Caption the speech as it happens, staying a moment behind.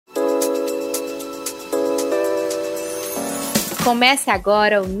Começa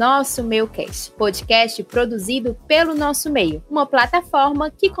agora o Nosso Meio Cast, podcast produzido pelo Nosso Meio, uma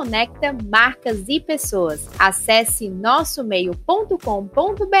plataforma que conecta marcas e pessoas. Acesse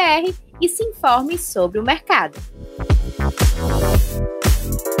nossomeio.com.br e se informe sobre o mercado.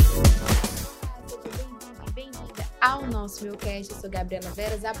 Ao Nosso Meio Cast, eu sou Gabriela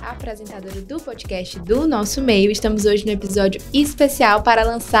Veras, a apresentadora do podcast do Nosso Meio. Estamos hoje no episódio especial para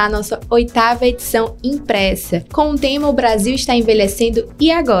lançar a nossa 8ª edição impressa, com o tema O Brasil está envelhecendo,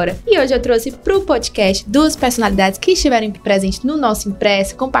 e agora? E hoje eu trouxe para o podcast duas personalidades que estiveram presentes no nosso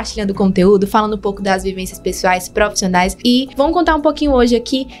impresso, compartilhando conteúdo, falando um pouco das vivências pessoais, profissionais, e vamos contar um pouquinho hoje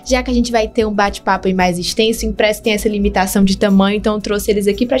aqui, já que a gente vai ter um bate-papo mais extenso. O impresso tem essa limitação de tamanho, então eu trouxe eles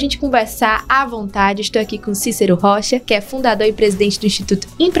aqui para a gente conversar à vontade. Estou aqui com Cícero Rocha, que é fundador e presidente do Instituto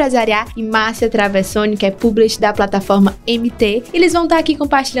Empresariar, e Márcia Travessoni, que é publisher da plataforma MT. Eles vão estar aqui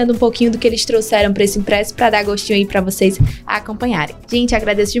compartilhando um pouquinho do que eles trouxeram para esse impresso, para dar gostinho aí para vocês acompanharem. Gente,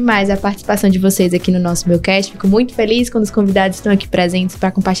 agradeço demais a participação de vocês aqui no Nosso Meio Cast. Fico muito feliz quando os convidados estão aqui presentes para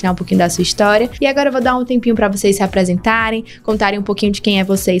compartilhar um pouquinho da sua história. E agora eu vou dar um tempinho para vocês se apresentarem, contarem um pouquinho de quem é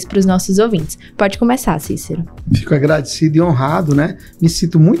vocês para os nossos ouvintes. Pode começar, Cícero. Fico agradecido e honrado, né? Me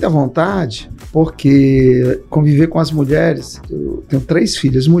sinto muito à vontade, porque conviver com as mulheres, eu tenho 3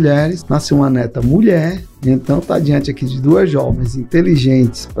 filhas mulheres, nasceu uma neta mulher, então tá diante aqui de 2 jovens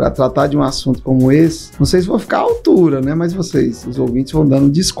inteligentes para tratar de um assunto como esse. Não sei se vou ficar à altura, né? Mas vocês, os ouvintes, vão dando um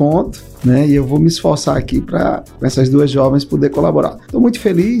desconto, né? E eu vou me esforçar aqui para com essas 2 jovens poder colaborar. Estou muito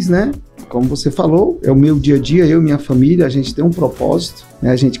feliz, né? Como você falou, é o meu dia a dia, eu e minha família, a gente tem um propósito,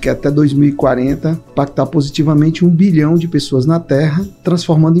 né? A gente quer até 2040 impactar positivamente 1 bilhão de pessoas na Terra,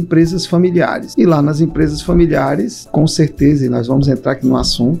 transformando empresas familiares. E lá nas empresas familiares, com certeza, e nós vamos entrar aqui no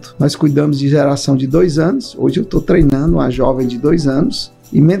assunto, nós cuidamos de geração de 2 anos. Hoje eu estou treinando uma jovem de 2 anos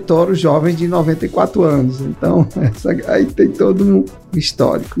e mentoro jovem de 94 anos. Então, aí tem todo um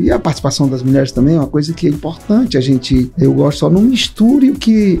histórico. E a participação das mulheres também é uma coisa que é importante. Eu gosto só não misture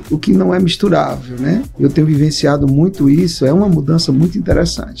o que não é misturável, né? Eu tenho vivenciado muito isso, é uma mudança muito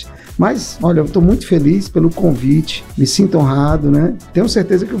interessante. Mas, olha, eu estou muito feliz pelo convite, me sinto honrado, né? Tenho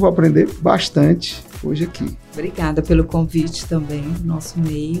certeza que eu vou aprender bastante hoje aqui. Obrigada pelo convite também, Nosso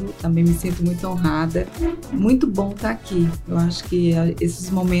Meio. Também me sinto muito honrada. Muito bom estar aqui. Eu acho que esses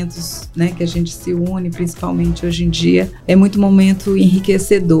momentos, né, que a gente se une, principalmente hoje em dia, é muito momento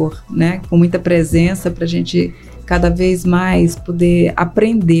enriquecedor, né? Com muita presença para a gente cada vez mais poder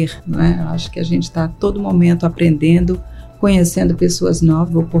aprender, né? Eu acho que a gente está a todo momento aprendendo, conhecendo pessoas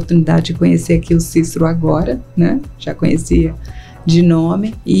novas. Oportunidade de conhecer aqui o Cícero agora, né? Já conhecia de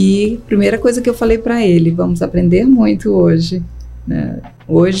nome, e primeira coisa que eu falei para ele, vamos aprender muito hoje, né?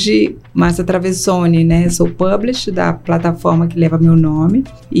 Hoje, Márcia Travessoni, né? Sou publisher da plataforma que leva meu nome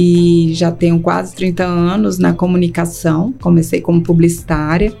e já tenho quase 30 anos na comunicação. Comecei como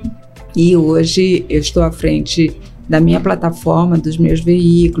publicitária e hoje eu estou à frente da minha plataforma, dos meus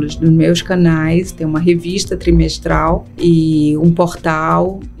veículos, dos meus canais. Tem uma revista trimestral e um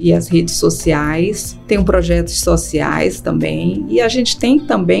portal e as redes sociais. Tem projetos sociais também, e a gente tem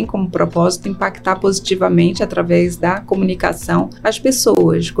também como propósito impactar positivamente através da comunicação as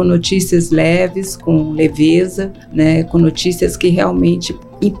pessoas, com notícias leves, com leveza, né, com notícias que realmente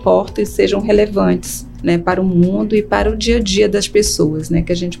importam e sejam relevantes, né, para o mundo e para o dia a dia das pessoas, né,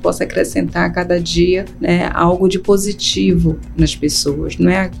 que a gente possa acrescentar a cada dia, né, algo de positivo nas pessoas. Não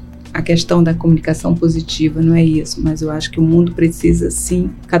é a questão da comunicação positiva, não é isso, mas eu acho que o mundo precisa sim,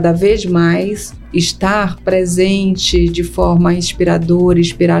 cada vez mais, estar presente de forma inspiradora,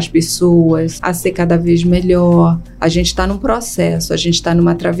 inspirar as pessoas a ser cada vez melhor. A gente está num processo, a gente está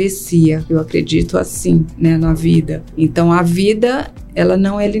numa travessia, eu acredito assim, né, na vida. Então a vida, ela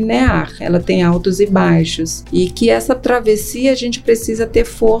não é linear, ela tem altos e baixos, e que essa travessia a gente precisa ter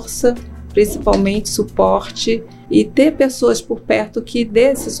força, principalmente suporte, e ter pessoas por perto que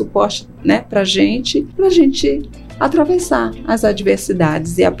dê esse suporte, né, pra gente atravessar as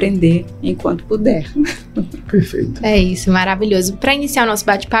adversidades e aprender enquanto puder. Perfeito. É isso, maravilhoso. Para iniciar o nosso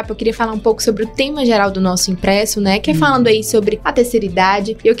bate-papo, eu queria falar um pouco sobre o tema geral do nosso impresso, né, que é falando aí sobre a terceira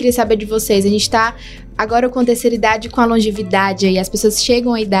idade. Eu queria saber de vocês, a gente tá agora com a terceira idade, com a longevidade aí, as pessoas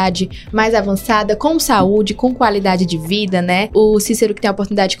chegam à idade mais avançada, com saúde, com qualidade de vida, né? O Cícero, que tem a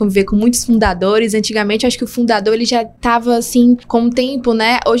oportunidade de conviver com muitos fundadores, antigamente eu acho que o fundador, ele já tava assim, com o tempo,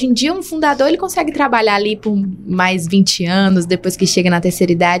 né? Hoje em dia um fundador, ele consegue trabalhar ali por mais 20 anos, depois que chega na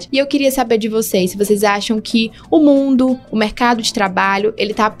terceira idade. E eu queria saber de vocês, se vocês acham que o mundo, o mercado de trabalho,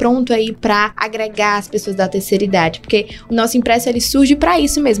 ele tá pronto aí pra agregar as pessoas da terceira idade, porque o nosso impresso, ele surge pra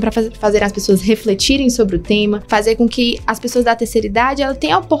isso mesmo, pra fazer as pessoas refletirem sobre o tema, fazer com que as pessoas da terceira idade ela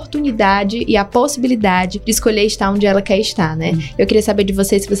tenham a oportunidade e a possibilidade de escolher estar onde ela quer estar, né? Eu queria saber de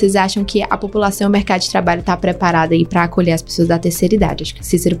vocês se vocês acham que a população e o mercado de trabalho está preparada aí para acolher as pessoas da terceira idade. Acho que o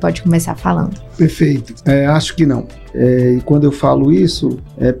Cícero pode começar falando. Perfeito. Acho que não. E quando eu falo isso,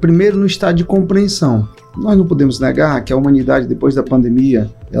 primeiro no estado de compreensão. Nós não podemos negar que a humanidade, depois da pandemia,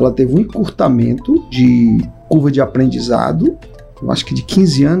 ela teve um encurtamento de curva de aprendizado. Eu acho que de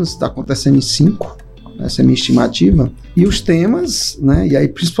 15 anos está acontecendo em 5, essa é a minha estimativa. E os temas, né, e aí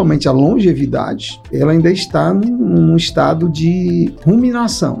principalmente a longevidade, ela ainda está num estado de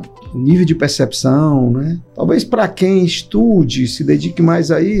ruminação. O nível de percepção, né? Talvez para quem estude, se dedique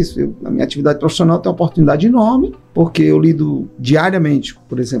mais a isso, na minha atividade profissional tem uma oportunidade enorme, porque eu lido diariamente,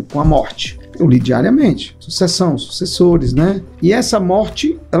 por exemplo, com a morte. Eu lido diariamente, sucessão, sucessores, né? E essa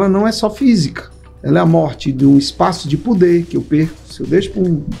morte, ela não é só física, ela é a morte de um espaço de poder que eu perco, se eu deixo para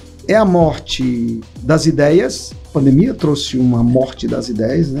é a morte das ideias. A pandemia trouxe uma morte das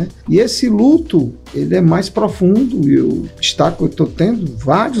ideias, né? E esse luto, ele é mais profundo. Eu estou tendo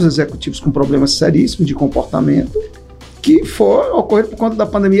vários executivos com problemas seríssimos de comportamento que ocorreram por conta da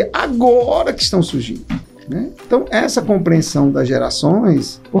pandemia, agora que estão surgindo, né? Então, essa compreensão das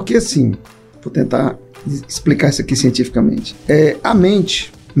gerações, porque assim, vou tentar explicar isso aqui cientificamente. A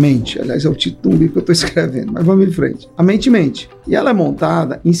mente, aliás, é o título do livro que eu estou escrevendo, mas vamos em frente. A mente mente. E ela é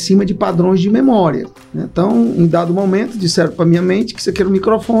montada em cima de padrões de memória, né? Então, em dado momento, disseram para minha mente que isso aqui era um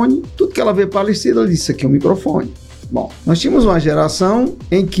microfone. Tudo que ela vê parecida, ela disse, isso aqui é um microfone. Bom, nós tínhamos uma geração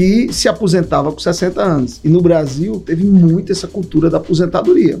em que se aposentava com 60 anos. E no Brasil teve muito essa cultura da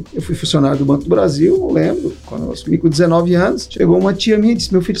aposentadoria. Eu fui funcionário do Banco do Brasil, eu lembro, quando eu assumi com 19 anos, chegou uma tia minha e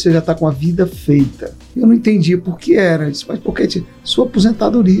disse, meu filho, você já está com a vida feita. Eu não entendia por que era. Eu disse, mas por que, tia? Sua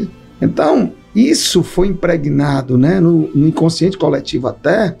aposentadoria. Então, isso foi impregnado, né, no inconsciente coletivo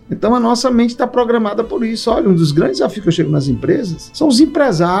até. Então, a nossa mente está programada por isso. Olha, um dos grandes desafios que eu chego nas empresas são os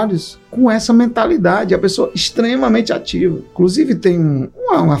empresários com essa mentalidade, a pessoa extremamente ativa. Inclusive, tem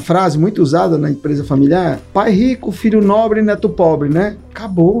uma frase muito usada na empresa familiar, pai rico, filho nobre, neto pobre, né?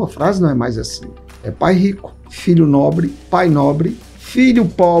 Acabou, a frase não é mais assim. É pai rico, filho nobre, pai nobre, filho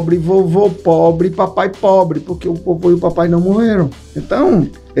pobre, vovô pobre, papai pobre, porque o vovô e o papai não morreram. Então,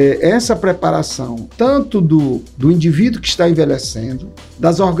 essa preparação, tanto do indivíduo que está envelhecendo,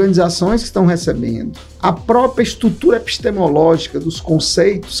 das organizações que estão recebendo, a própria estrutura epistemológica dos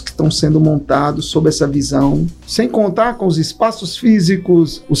conceitos que estão sendo montados sob essa visão, sem contar com os espaços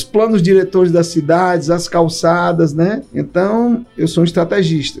físicos, os planos diretores das cidades, as calçadas, né? Então, eu sou um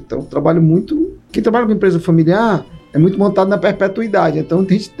estrategista, então eu trabalho muito. Quem trabalha com empresa familiar é muito montado na perpetuidade, então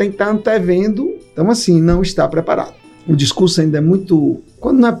a gente tem que estar antevendo, então assim, não está preparado. O discurso ainda é muito,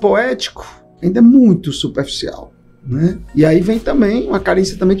 quando não é poético, ainda é muito superficial, né? E aí vem também uma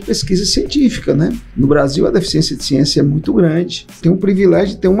carência também de pesquisa científica, né? No Brasil a deficiência de ciência é muito grande. Tenho o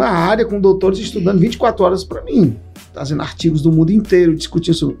privilégio de ter uma área com doutores estudando 24 horas para mim, trazendo artigos do mundo inteiro,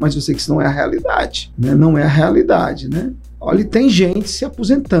 discutindo sobre, mas eu sei que isso não é a realidade, né? Não é a realidade, né? Olha, tem gente se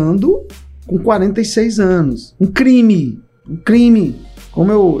aposentando com 46 anos. Um crime.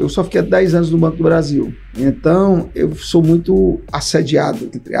 Como eu só fiquei há 10 anos no Banco do Brasil, então eu sou muito assediado,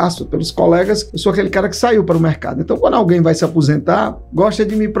 entre aspas, pelos colegas. Eu sou aquele cara que saiu para o mercado. Então, quando alguém vai se aposentar, gosta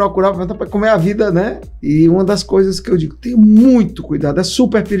de me procurar para comer a vida, né? E uma das coisas que eu digo, tenha muito cuidado, é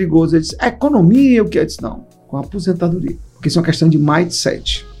super perigoso. Ele disse, economia, o que? Eu disse, não, com a aposentadoria. Porque isso é uma questão de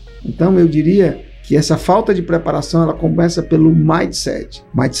mindset. Então, eu diria que essa falta de preparação, ela começa pelo mindset.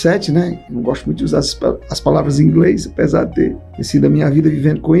 Mindset, né? Eu não gosto muito de usar as palavras em inglês, apesar de ter sido a minha vida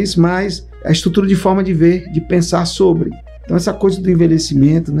vivendo com isso, mas a estrutura de forma de ver, de pensar sobre. Então, essa coisa do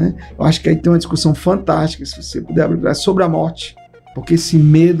envelhecimento, né? Eu acho que aí tem uma discussão fantástica, se você puder abrir, sobre a morte, porque esse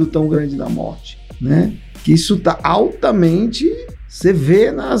medo tão grande da morte, né? Que isso está altamente, você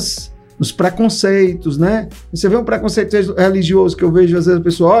vê nos preconceitos, né? Você vê um preconceito religioso que eu vejo às vezes a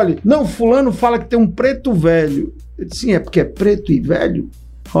pessoa, olha, não, fulano fala que tem um preto velho. Eu disse, sim, é porque é preto e velho?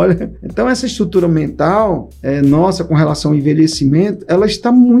 Olha, então essa estrutura mental nossa com relação ao envelhecimento, ela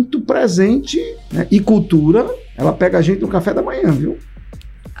está muito presente, né? E cultura, ela pega a gente no café da manhã, viu?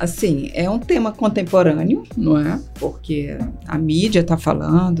 Assim, é um tema contemporâneo, não é? Porque a mídia está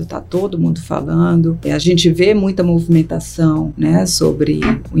falando, está todo mundo falando, a gente vê muita movimentação, né, sobre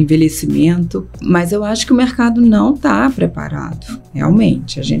o envelhecimento, mas eu acho que o mercado não está preparado,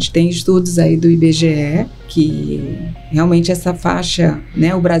 realmente. A gente tem estudos aí do IBGE que realmente essa faixa,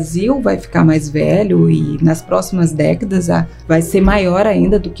 né, o Brasil vai ficar mais velho e nas próximas décadas vai ser maior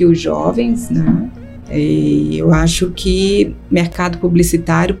ainda do que os jovens, né? E eu acho que mercado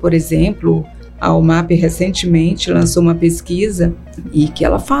publicitário, por exemplo, A UMAP recentemente lançou uma pesquisa e que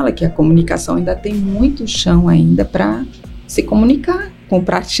ela fala que a comunicação ainda tem muito chão ainda para se comunicar com o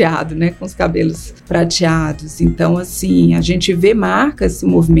prateado, né, com os cabelos prateados. Então, assim, a gente vê marcas se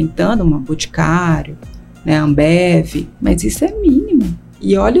movimentando, uma Boticário, né, Ambev, mas isso é mínimo.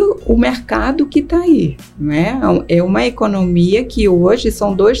 E olha o mercado que está aí, né? É uma economia que hoje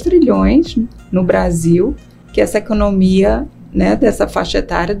são 2 trilhões no Brasil, que essa economia, né, dessa faixa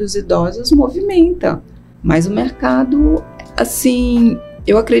etária dos idosos movimenta. Mas o mercado, assim,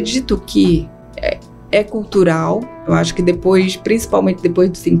 eu acredito que é cultural. Eu acho que depois, principalmente depois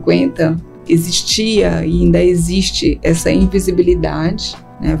dos 50, existia e ainda existe essa invisibilidade,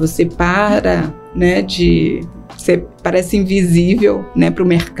 né? Você você parece invisível, né, para o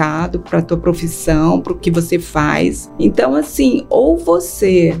mercado, para a tua profissão, para o que você faz. Então, assim, ou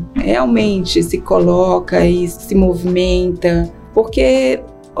você realmente se coloca e se movimenta, porque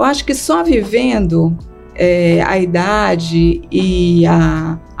eu acho que só vivendo a idade e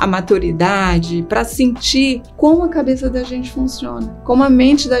a maturidade para sentir como a cabeça da gente funciona, como a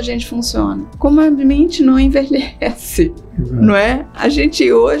mente da gente funciona, como a mente não envelhece, não é?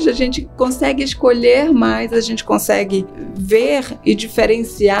 Hoje a gente consegue escolher mais, a gente consegue ver e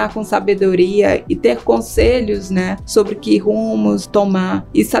diferenciar com sabedoria e ter conselhos, né, sobre que rumos tomar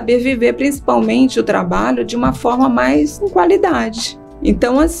e saber viver principalmente o trabalho de uma forma mais com qualidade.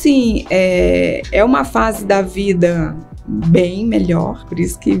 Então, assim, é uma fase da vida bem melhor, por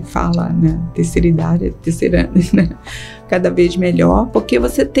isso que fala, né, terceira idade, né, cada vez melhor, porque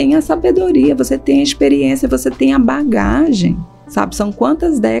você tem a sabedoria, você tem a experiência, você tem a bagagem, sabe? São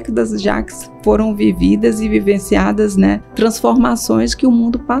quantas décadas já que foram vividas e vivenciadas, né? Transformações que o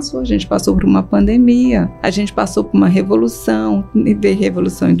mundo passou. A gente passou por uma pandemia, a gente passou por uma revolução, veio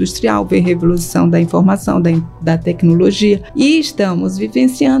revolução industrial, veio revolução da informação, da tecnologia, e estamos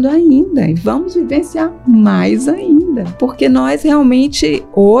vivenciando ainda, e vamos vivenciar mais ainda, porque nós realmente,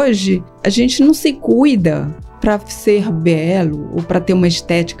 hoje, a gente não se cuida para ser belo ou para ter uma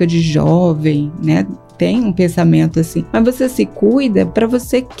estética de jovem, né? Tem um pensamento assim, mas você se cuida para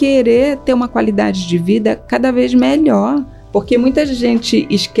você querer ter uma qualidade de vida cada vez melhor, porque muita gente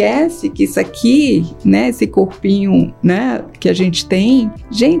esquece que isso aqui, né, esse corpinho, né, que a gente tem,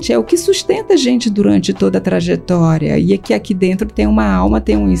 gente, é o que sustenta a gente durante toda a trajetória, e que aqui dentro tem uma alma,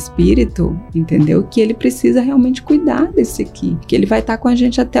 tem um espírito, entendeu? Que ele precisa realmente cuidar desse aqui, que ele vai estar com a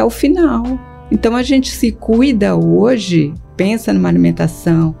gente até o final. Então a gente se cuida hoje, pensa numa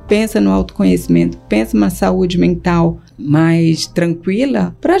alimentação, pensa no autoconhecimento, pensa numa saúde mental mais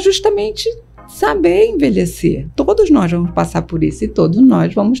tranquila, para justamente saber envelhecer. Todos nós vamos passar por isso e todos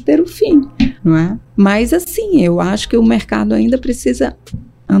nós vamos ter o fim, não é? Mas assim, eu acho que o mercado ainda precisa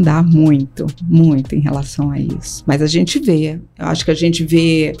andar muito, muito em relação a isso. Mas a gente vê, eu acho que a gente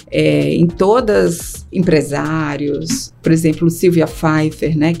vê em todas empresários, por exemplo, Silvia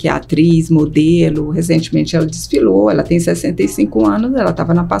Pfeiffer, né, que é atriz, modelo, recentemente ela desfilou, ela tem 65 anos, ela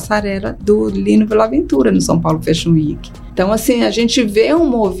estava na passarela do Lino Villaventura, no São Paulo Fashion Week. Então, assim, a gente vê um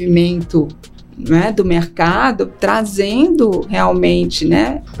movimento, né, do mercado trazendo realmente,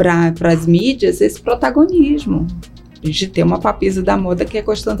 né, para as mídias esse protagonismo. A gente tem uma papisa da moda que é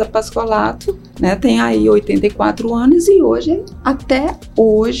Costanza Pascolato, né? Tem aí 84 anos e hoje, até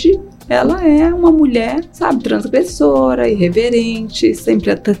hoje, ela é uma mulher, sabe, transgressora, irreverente, sempre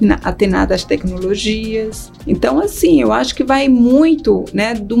atenada às tecnologias. Então, assim, eu acho que vai muito,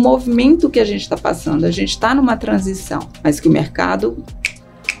 né, do movimento que a gente está passando. A gente está numa transição, mas que o mercado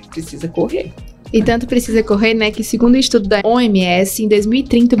precisa correr. E tanto precisa correr, né, que segundo o estudo da OMS, em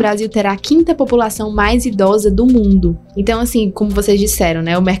 2030 o Brasil terá a 5ª população mais idosa do mundo. Então, assim, como vocês disseram,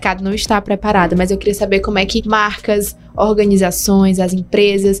 né, o mercado não está preparado, mas eu queria saber como é que marcas, organizações, as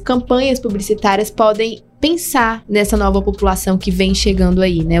empresas, campanhas publicitárias podem pensar nessa nova população que vem chegando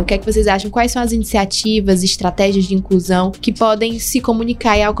aí, né? O que é que vocês acham? Quais são as iniciativas, estratégias de inclusão que podem se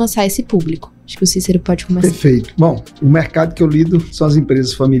comunicar e alcançar esse público? Acho que o Cícero pode começar. Perfeito. Bom, o mercado que eu lido são as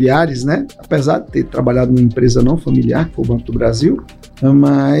empresas familiares, né? Apesar de ter trabalhado numa empresa não familiar, que foi o Banco do Brasil,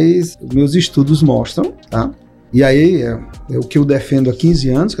 mas meus estudos mostram, tá? E aí, é o que eu defendo há 15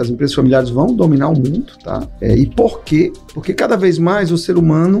 anos, que as empresas familiares vão dominar o mundo, tá? E por quê? Porque cada vez mais o ser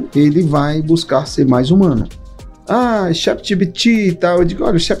humano, ele vai buscar ser mais humano. ChatGPT e tal, eu digo,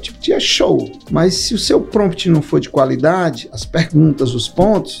 olha, o ChatGPT é show, mas se o seu prompt não for de qualidade, as perguntas, os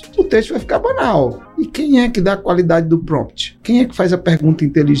pontos, o texto vai ficar banal. E quem é que dá a qualidade do prompt? Quem é que faz a pergunta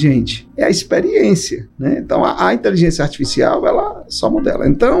inteligente? É a experiência, né? Então, a inteligência artificial, ela só modela.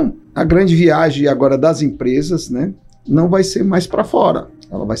 Então, a grande viagem agora das empresas, né? não vai ser mais para fora,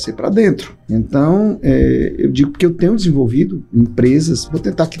 ela vai ser para dentro. Então, eu digo que eu tenho desenvolvido empresas, vou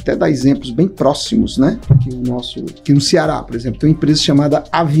tentar aqui até dar exemplos bem próximos, né? Aqui no Ceará, por exemplo, tem uma empresa chamada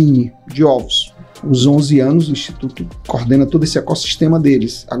Avini, de ovos. Os 11 anos, o Instituto coordena todo esse ecossistema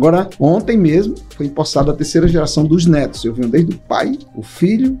deles. Agora, ontem mesmo, foi empossada a 3ª geração dos netos. Eu venho desde o pai, o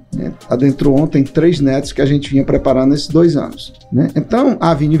filho, né? Adentrou ontem 3 netos que a gente vinha preparando nesses 2 anos. Né? Então, a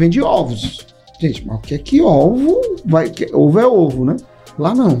Avini vende ovos. Gente, mas o que é que ovo vai... Ovo é ovo, né?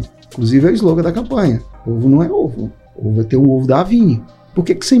 Lá não. Inclusive é o slogan da campanha. Ovo não é ovo. Ovo vai ter o ovo da Avini. Por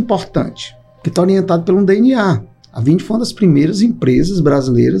que isso é importante? Porque está orientado pelo DNA. A Avini foi uma das primeiras empresas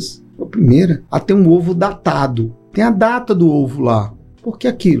brasileiras, a primeira, a ter um ovo datado. Tem a data do ovo lá. Por que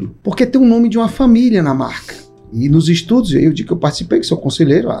aquilo? Porque tem o nome de uma família na marca. E nos estudos, eu digo que eu participei, que sou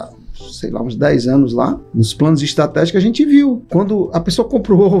conselheiro há, sei lá, uns 10 anos lá, nos planos estratégicos a gente viu. Quando a pessoa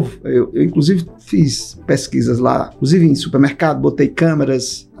compra o ovo, eu inclusive fiz pesquisas lá, inclusive em supermercado, botei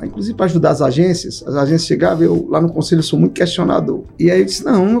câmeras, inclusive para ajudar as agências chegavam, eu lá no conselho sou muito questionador. E aí eu disse,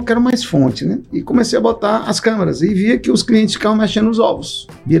 não, eu quero mais fonte, né? E comecei a botar as câmeras e via que os clientes ficavam mexendo nos ovos.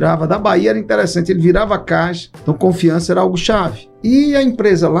 Virava, da Bahia era interessante, ele virava a caixa, então confiança era algo chave. E a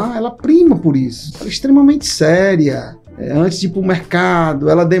empresa lá, ela prima por isso, ela é extremamente séria. Antes de ir para o mercado,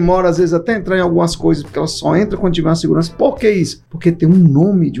 ela demora às vezes até entrar em algumas coisas, porque ela só entra quando tiver uma segurança. Por que isso? Porque tem um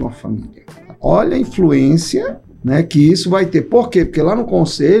nome de uma família. Olha a influência, né, que isso vai ter. Por quê? Porque lá no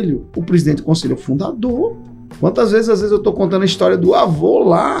conselho, o presidente do conselho é o fundador. Quantas vezes, eu estou contando a história do avô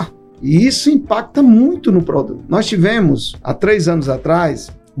lá, e isso impacta muito no produto. Nós tivemos, há 3 anos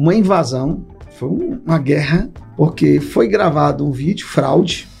atrás, uma invasão, foi uma guerra, porque foi gravado um vídeo,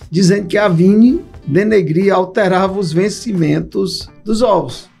 fraude, dizendo que a Avini denegria, alterava os vencimentos dos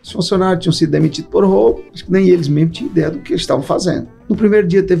ovos. Os funcionários tinham sido demitidos por roubo, acho que nem eles mesmos tinham ideia do que eles estavam fazendo. No primeiro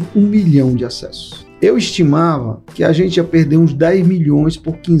dia teve 1 milhão de acessos. Eu estimava que a gente ia perder uns 10 milhões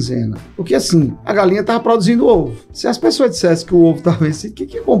por quinzena. Porque assim, a galinha estava produzindo ovo. Se as pessoas dissessem que o ovo estava vencido, o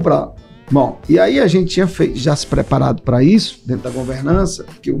que ia comprar? Bom, e aí a gente tinha já se preparado para isso, dentro da governança,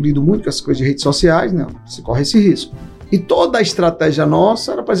 que eu lido muito com essas coisas de redes sociais, né? Você corre esse risco. E toda a estratégia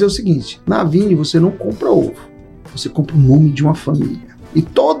nossa era fazer o seguinte, na Avini você não compra ovo, você compra o nome de uma família. E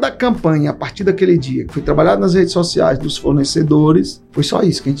toda a campanha, a partir daquele dia, que foi trabalhada nas redes sociais dos fornecedores, foi só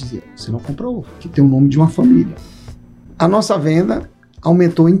isso que a gente dizia, você não compra ovo, que tem o nome de uma família. A nossa venda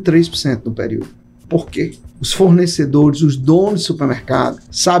aumentou em 3% no período. Por quê? Os fornecedores, os donos de supermercado,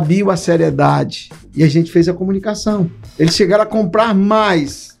 sabiam a seriedade e a gente fez a comunicação. Eles chegaram a comprar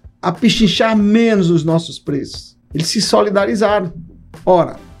mais, a pichinchar menos os nossos preços. Eles se solidarizaram.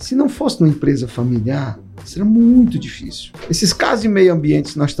 Ora, se não fosse uma empresa familiar, seria muito difícil. Esses casos de meio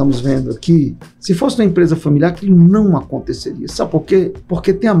ambiente que nós estamos vendo aqui, se fosse uma empresa familiar, aquilo não aconteceria. Sabe por quê?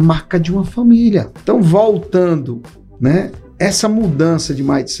 Porque tem a marca de uma família. Então, voltando, né? Essa mudança de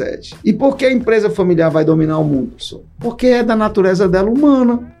mindset. E por que a empresa familiar vai dominar o mundo, professor? Porque é da natureza dela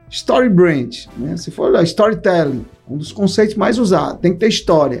humana. Story brand, né? Se for olhar, storytelling, um dos conceitos mais usados, tem que ter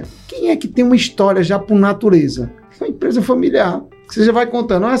história. Quem é que tem uma história já por natureza? É uma empresa familiar. Você já vai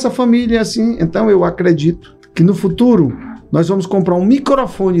contando, essa família é assim. Então eu acredito que no futuro nós vamos comprar um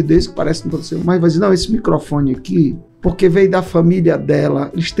microfone desse, que parece que não pode ser, mas vai dizer, não, esse microfone aqui, porque veio da família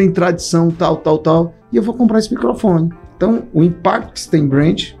dela, eles têm tradição, tal, e eu vou comprar esse microfone. Então, o impacto tem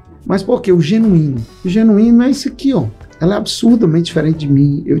brand, mas por quê? O genuíno. O genuíno é esse aqui, ó. Ela é absurdamente diferente de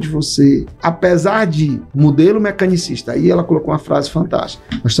mim, eu de você. Apesar de modelo mecanicista, aí ela colocou uma frase fantástica.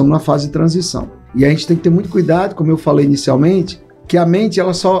 Nós estamos numa fase de transição. E a gente tem que ter muito cuidado, como eu falei inicialmente, que a mente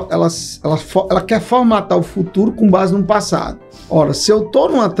ela quer formatar o futuro com base no passado. Ora, se eu estou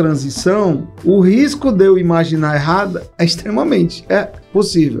numa transição, o risco de eu imaginar errado é extremamente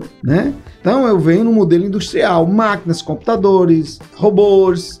possível, né? Então eu venho no modelo industrial, máquinas, computadores,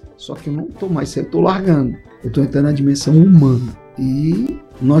 robôs, só que eu não estou mais, eu estou largando. Eu estou entrando na dimensão humana e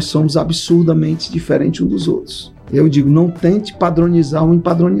nós somos absurdamente diferentes uns dos outros. Eu digo, não tente padronizar o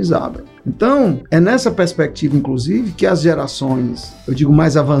impadronizável. Então, é nessa perspectiva, inclusive, que as gerações, eu digo,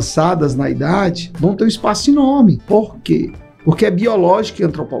 mais avançadas na idade, vão ter um espaço enorme. Por quê? Porque é biológico e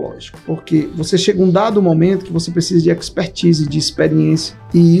antropológico. Porque você chega um dado momento que você precisa de expertise, de experiência.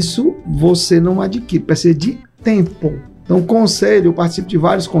 E isso você não adquire, precisa de tempo. Então, conselho, eu participo de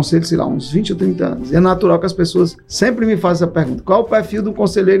vários conselhos, sei lá, uns 20 ou 30 anos. E é natural que as pessoas sempre me fazem essa pergunta. Qual é o perfil do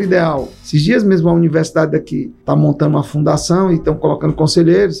conselheiro ideal? Esses dias mesmo a universidade daqui está montando uma fundação e estão colocando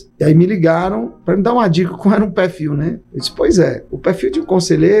conselheiros. E aí me ligaram para me dar uma dica qual era um perfil, né? Eu disse, pois é, o perfil de um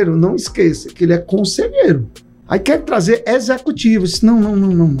conselheiro, não esqueça que ele é conselheiro. Aí quer trazer executivos. Não.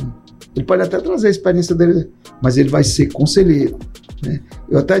 Ele pode até trazer a experiência dele, mas ele vai ser conselheiro, né?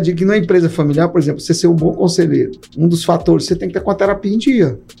 Eu até digo que na empresa familiar, por exemplo, você ser um bom conselheiro, um dos fatores, você tem que estar com a terapia em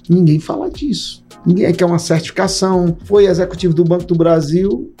dia. Ninguém fala disso. Ninguém quer uma certificação. Foi executivo do Banco do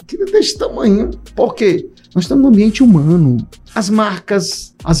Brasil, que é desse tamanho. Por quê? Nós estamos no ambiente humano. As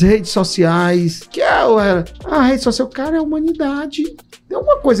marcas, as redes sociais, que a rede social, cara, é a humanidade. Tem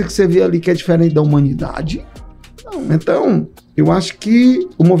uma coisa que você vê ali que é diferente da humanidade? Não. Então, eu acho que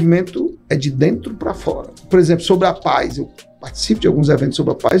o movimento é de dentro para fora. Por exemplo, sobre a paz. Eu participo de alguns eventos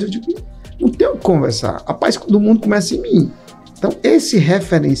sobre a paz, eu digo, não tenho o que conversar. A paz do mundo começa em mim. Então, esse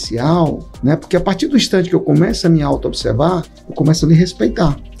referencial, né? Porque a partir do instante que eu começo a me auto-observar, eu começo a me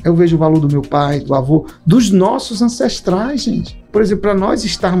respeitar. Eu vejo o valor do meu pai, do avô, dos nossos ancestrais, gente. Por exemplo, para nós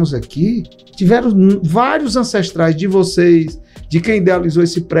estarmos aqui, tiveram vários ancestrais de vocês, de quem idealizou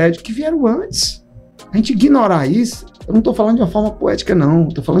esse prédio, que vieram antes. A gente ignorar isso, eu não estou falando de uma forma poética, não.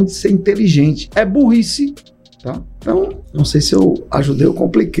 Estou falando de ser inteligente. É burrice, tá? Então, não sei se eu ajudei ou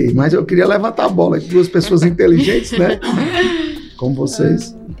compliquei, mas eu queria levantar a bola de duas pessoas inteligentes, né? Como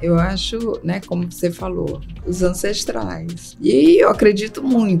vocês. Eu acho, né, como você falou, os ancestrais. E eu acredito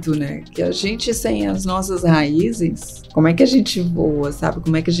muito, né, que a gente sem as nossas raízes, como é que a gente voa, sabe?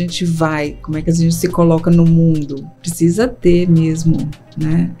 Como é que a gente vai? Como é que a gente se coloca no mundo? Precisa ter mesmo,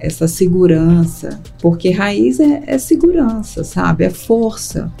 né, essa segurança. Porque raiz é segurança, sabe? É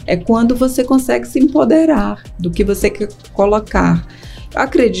força. É quando você consegue se empoderar do que você quer colocar. Eu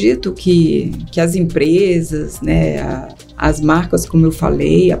acredito que as empresas, né, as marcas, como eu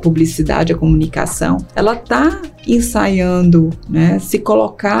falei, a publicidade, a comunicação, ela está ensaiando, né, se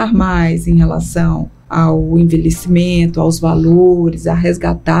colocar mais em relação ao envelhecimento, aos valores, a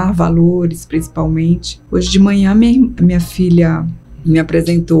resgatar valores, principalmente. Hoje de manhã, minha filha me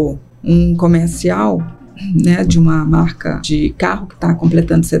apresentou um comercial, né, de uma marca de carro que está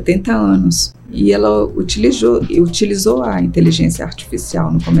completando 70 anos. E ela utilizou a inteligência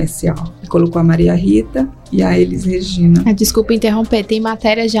artificial no comercial. Colocou a Maria Rita e a Elis Regina. Desculpa interromper, tem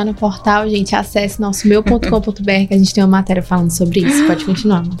matéria já no portal, gente. Acesse nossomeio.com.br que a gente tem uma matéria falando sobre isso. Pode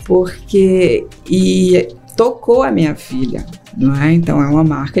continuar. E tocou a minha filha, não é? Então é uma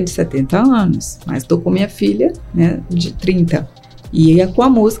marca de 70 anos, mas tocou minha filha, né, de 30. E é com a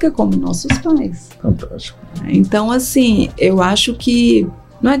música como nossos pais. Fantástico. Então, assim, eu acho que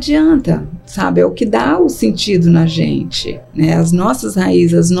não adianta, sabe? É o que dá o sentido na gente, né? As nossas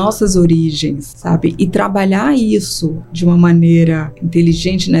raízes, as nossas origens, sabe? E trabalhar isso de uma maneira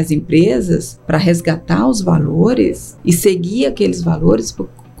inteligente nas empresas para resgatar os valores e seguir aqueles valores,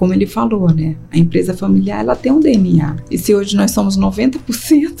 como ele falou, né? A empresa familiar, ela tem um DNA. E se hoje nós somos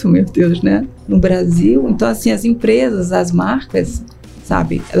 90%, meu Deus, né? No Brasil, então, assim, as empresas, as marcas,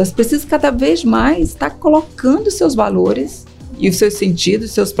 sabe? Elas precisam cada vez mais estar colocando seus valores e os seus sentidos,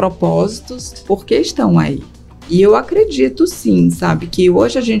 os seus propósitos, porque estão aí. E eu acredito sim, sabe, que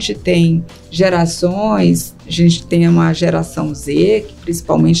hoje a gente tem gerações, a gente tem uma geração Z, que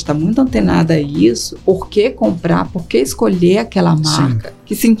principalmente está muito antenada a isso. Por que comprar? Por que escolher aquela marca? Sim.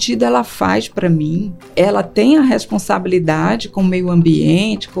 Que sentido ela faz para mim? Ela tem a responsabilidade com o meio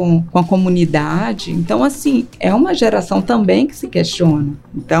ambiente, com a comunidade. Então, assim, é uma geração também que se questiona.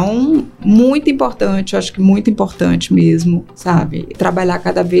 Então, muito importante, eu acho que muito importante mesmo, sabe? Trabalhar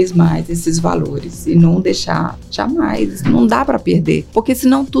cada vez mais esses valores e não deixar jamais. Não dá para perder, porque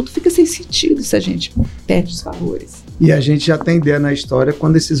senão tudo fica sem sentido se a gente perde os valores. E a gente já tem ideia na história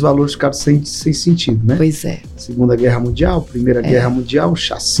quando esses valores ficaram sem sentido, né? Pois é. Segunda Guerra Mundial, Primeira Guerra Mundial,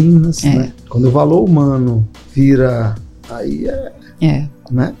 chacinas, né? Quando o valor humano vira, aí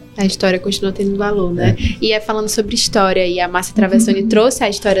né? A história continua tendo valor, né? E falando sobre história, e a Márcia Travessoni trouxe a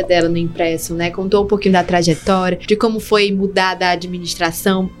história dela no impresso, né? Contou um pouquinho da trajetória, de como foi mudar da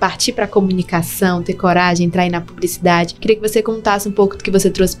administração, partir para a comunicação, ter coragem, entrar aí na publicidade. Queria que você contasse um pouco do que você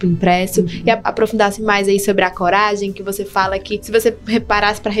trouxe para o impresso e aprofundasse mais aí sobre a coragem, que você fala que se você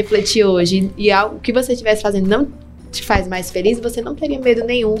reparasse para refletir hoje e algo que você estivesse fazendo não te faz mais feliz, você não teria medo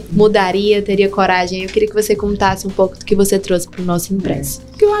nenhum, mudaria, teria coragem. Eu queria que você contasse um pouco do que você trouxe para o nosso impresso.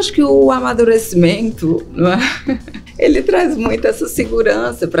 Porque eu acho que o amadurecimento, não é? Ele traz muito essa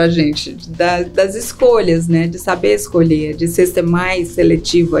segurança pra gente, das escolhas, né? De saber escolher, de ser mais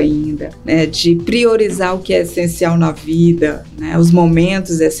seletivo ainda, né? De priorizar o que é essencial na vida, né? Os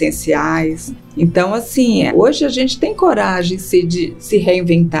momentos essenciais. Então, assim, hoje a gente tem coragem de se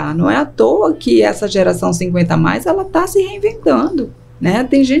reinventar. Não é à toa que essa geração 50+, ela tá se reinventando, né?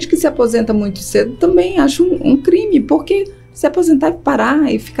 Tem gente que se aposenta muito cedo, também acho um crime, porque se aposentar e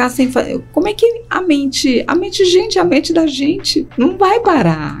parar e ficar sem fazer. Como é que a mente da gente não vai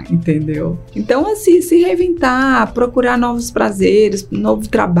parar, entendeu? Então, assim, se reinventar, procurar novos prazeres, novo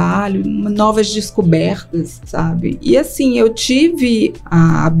trabalho, novas descobertas, sabe? E assim, eu tive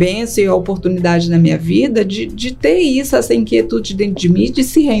a bênção e a oportunidade na minha vida de ter isso, essa inquietude dentro de mim, de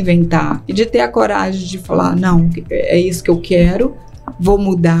se reinventar e de ter a coragem de falar, não, é isso que eu quero, vou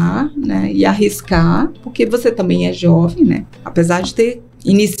mudar, né, e arriscar, porque você também é jovem, né? Apesar de ter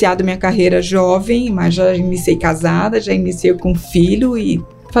iniciado minha carreira jovem, mas já iniciei casada, já iniciei com filho e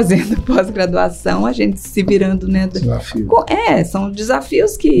fazendo pós-graduação, a gente se virando, né? Desafio. São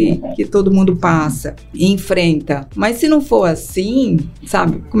desafios que todo mundo passa e enfrenta. Mas se não for assim,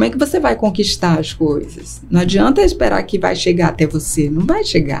 sabe? Como é que você vai conquistar as coisas? Não adianta esperar que vai chegar até você. Não vai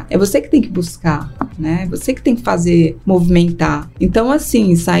chegar. É você que tem que buscar, né? É você que tem que fazer, movimentar. Então,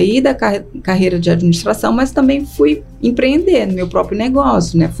 assim, saí da carreira de administração, mas também fui empreender no meu próprio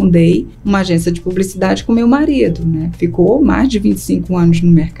negócio, né? Fundei uma agência de publicidade com meu marido, né? Ficou mais de 25 anos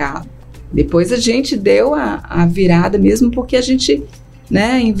no mercado. Depois a gente deu a virada mesmo porque a gente,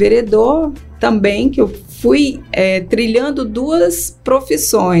 né, enveredou também, que eu fui trilhando duas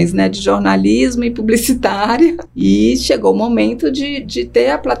profissões, né, de jornalismo e publicitária, e chegou o momento de ter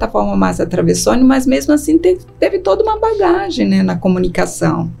a plataforma Massa Travessone, mas mesmo assim teve toda uma bagagem, né, na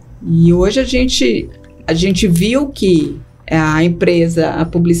comunicação. E hoje a gente viu que a empresa, a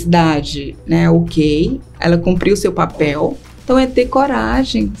publicidade, né, ok, ela cumpriu seu papel. Então é ter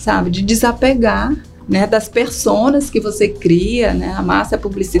coragem, sabe, de desapegar, né, das personas que você cria, né, a massa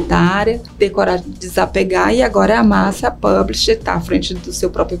publicitária, ter coragem de desapegar, e agora a massa publisher está à frente do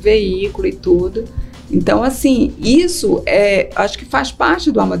seu próprio veículo e tudo. Então, assim, isso acho que faz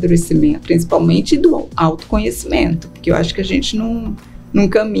parte do amadurecimento, principalmente do autoconhecimento, porque eu acho que a gente não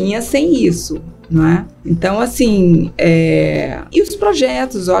caminha sem isso, não é? Então, assim, e os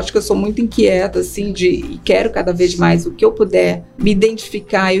projetos, eu acho que eu sou muito inquieta, assim, e quero cada vez mais o que eu puder me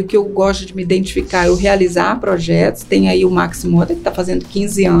identificar, e o que eu gosto de me identificar, eu realizar projetos. Tem aí o Max Moda, que está fazendo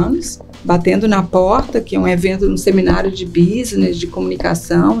 15 anos, Batendo na Porta, que é um evento, um seminário de business, de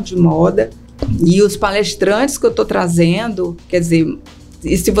comunicação, de moda, e os palestrantes que eu estou trazendo, quer dizer,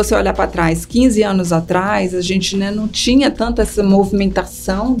 e se você olhar para trás, 15 anos atrás, a gente, né, não tinha tanta essa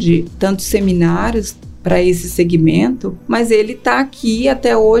movimentação de tantos seminários para esse segmento, mas ele está aqui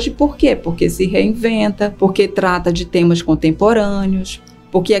até hoje. Por quê? Porque se reinventa, porque trata de temas contemporâneos,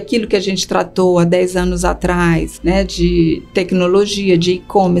 porque aquilo que a gente tratou há 10 anos atrás, né, de tecnologia, de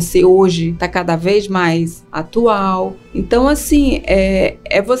e-commerce, hoje está cada vez mais atual. Então, assim,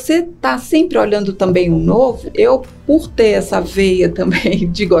 você tá sempre olhando também o novo. Eu, por ter essa veia também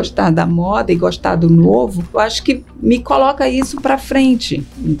de gostar da moda e gostar do novo, eu acho que me coloca isso para frente,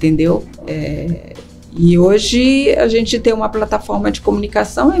 entendeu? E hoje a gente ter uma plataforma de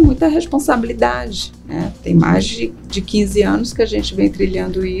comunicação é muita responsabilidade, né? Tem mais de 15 anos que a gente vem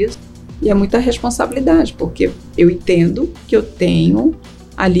trilhando isso, e é muita responsabilidade, porque eu entendo que eu tenho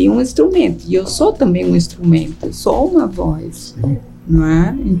ali um instrumento, e eu sou também um instrumento, eu sou uma voz. Sim. Não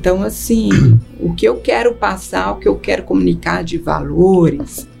é? Então, assim, o que eu quero passar, o que eu quero comunicar de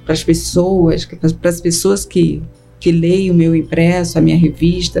valores para as pessoas que leem o meu impresso, a minha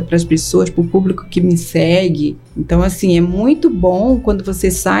revista, para as pessoas, para o público que me segue. Então, assim, é muito bom quando você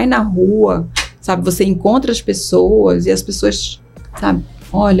sai na rua, sabe, você encontra as pessoas e as pessoas, sabe,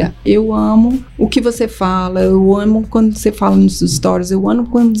 olha, eu amo o que você fala, eu amo quando você fala nos stories, eu amo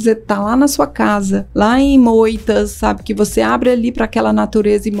quando você tá lá na sua casa, lá em Moitas, sabe, que você abre ali para aquela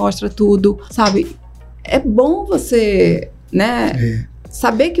natureza e mostra tudo, sabe. É bom você, né,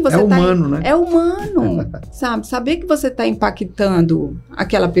 saber que você humano, né? É humano, sabe? Saber que você está impactando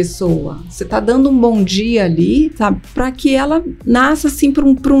aquela pessoa. Você está dando um bom dia ali, sabe? Para que ela nasça assim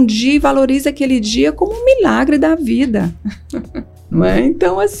para um dia e valorize aquele dia como um milagre da vida. Não é?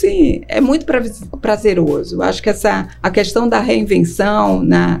 Então, assim, é muito prazeroso. Eu acho que a questão da reinvenção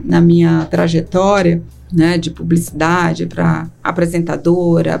na minha trajetória, né, de publicidade para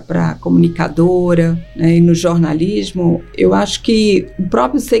apresentadora, para comunicadora, né, e no jornalismo, eu acho que o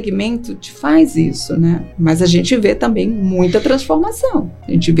próprio segmento te faz isso, né? Mas a gente vê também muita transformação.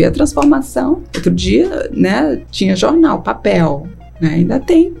 A gente vê a transformação. Outro dia, né, tinha jornal, papel, né, ainda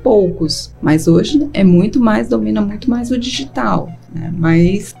tem poucos, mas hoje domina muito mais o digital, né?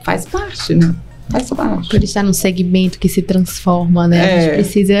 Mas faz parte, né? Faz parte. Por estar num segmento que se transforma, né? A gente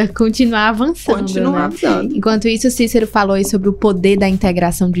precisa continuar avançando, né? avançando. Enquanto isso, o Cícero falou aí sobre o poder da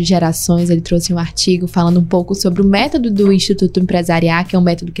integração de gerações. Ele trouxe um artigo falando um pouco sobre o método do Instituto Empresariar, que é um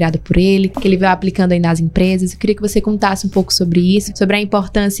método criado por ele, que ele veio aplicando aí nas empresas. Eu queria que você contasse um pouco sobre isso, sobre a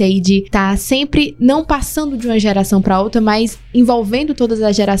importância aí de estar sempre não passando de uma geração para outra, mas envolvendo todas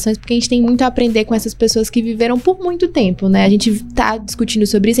as gerações, porque a gente tem muito a aprender com essas pessoas que viveram por muito tempo, né? A gente tá discutindo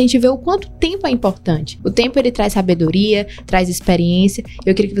sobre isso, a gente vê o quanto tempo é importante. O tempo, ele traz sabedoria, traz experiência.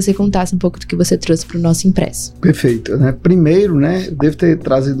 Eu queria que você contasse um pouco do que você trouxe para o nosso impresso. Perfeito, né? Primeiro, né, eu devo ter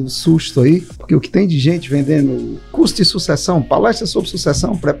trazido um susto aí, porque o que tem de gente vendendo curso de sucessão, palestra sobre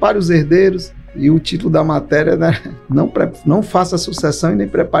sucessão, prepare os herdeiros, e o título da matéria, né, não faça sucessão e nem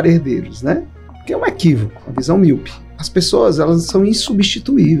prepare herdeiros, né? Porque é um equívoco, uma visão míope. As pessoas, elas são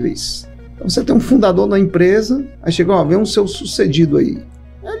insubstituíveis. Então você tem um fundador da empresa, aí chega, ó, vem um seu sucedido aí.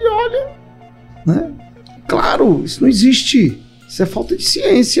 Ele olha, né? Claro, isso não existe. Isso é falta de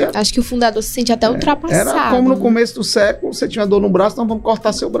ciência. Acho que o fundador se sente até ultrapassado. Era como no começo do século, você tinha dor no braço, então vamos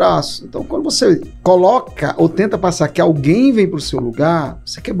cortar seu braço. Então, quando você coloca ou tenta passar que alguém vem para o seu lugar,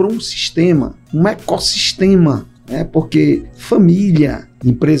 você quebrou um sistema, um ecossistema, né? Porque família,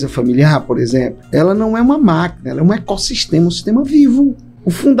 empresa familiar, por exemplo, ela não é uma máquina, ela é um ecossistema, um sistema vivo.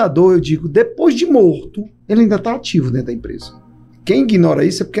 O fundador, eu digo, depois de morto, ele ainda está ativo dentro da empresa. Quem ignora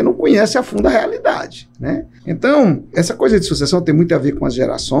isso é porque não conhece a fundo a realidade, né? Então, essa coisa de sucessão tem muito a ver com as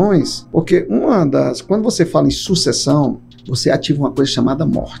gerações, porque quando você fala em sucessão, você ativa uma coisa chamada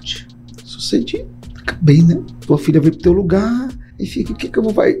morte. Sucedi, acabei, né? Tua filha veio pro teu lugar e fica, o que eu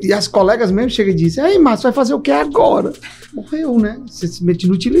vou fazer? E as colegas mesmo chegam e dizem, aí, Márcio, vai fazer o que agora? Morreu, né? Você se mete em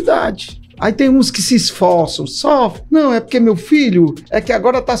inutilidade. Aí tem uns que se esforçam, sofrem. Não, é porque meu filho, é que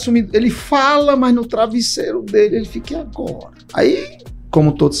agora tá sumido. Ele fala, mas no travesseiro dele ele fica, e agora? Aí,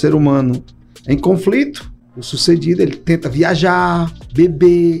 como todo ser humano em conflito, o sucedido, ele tenta viajar,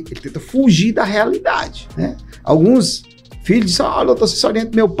 beber, ele tenta fugir da realidade, né? Alguns filhos dizem, olha, eu tô se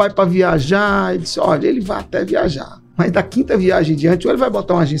orientando meu pai para viajar. Ele disse, olha, ele vai até viajar. Mas da quinta viagem em diante, ou ele vai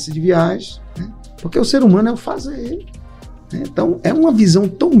botar uma agência de viagem, né? Porque o ser humano é o fazer. Então, é uma visão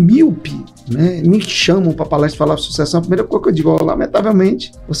tão míope, né? Me chamam para palestra falar sobre sucessão. A primeira coisa que eu digo,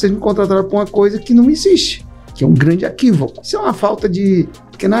 lamentavelmente, vocês me contrataram para uma coisa que não existe, que é um grande equívoco. Isso é uma falta de...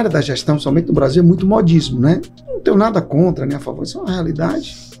 Porque na área da gestão, somente no Brasil, é muito modismo, né? Não tenho nada contra, nem a favor. Isso é uma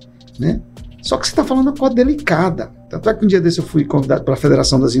realidade, né? Só que você está falando uma coisa delicada. Tanto é que um dia desse eu fui convidado pela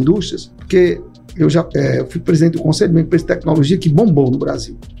Federação das Indústrias, porque eu fui presidente do Conselho de uma empresa de tecnologia que bombou no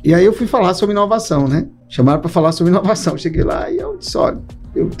Brasil. E aí eu fui falar sobre inovação, né? Chamaram para falar sobre inovação. Cheguei lá e eu disse, olha,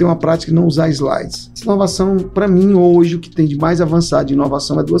 eu tenho uma prática de não usar slides. Inovação, para mim, hoje, o que tem de mais avançado de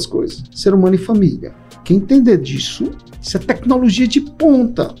inovação é duas coisas. Ser humano e família. Quem entender disso, isso é tecnologia de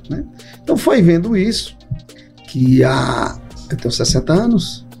ponta, né? Então foi vendo isso, que eu tenho 60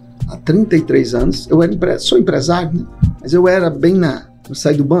 anos, há 33 anos, sou empresário, né? Mas eu era bem eu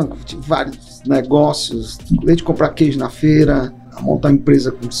saí do banco, tive vários negócios, desde comprar queijo na feira, a montar uma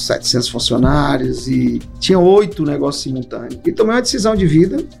empresa com 700 funcionários e tinha 8 negócios simultâneos. E tomei uma decisão de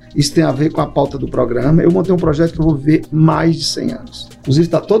vida, isso tem a ver com a pauta do programa. Eu montei um projeto que eu vou viver mais de 100 anos. Inclusive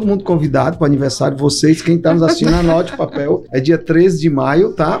está todo mundo convidado para o aniversário de vocês, quem está nos assistindo, anote o papel, é dia 13 de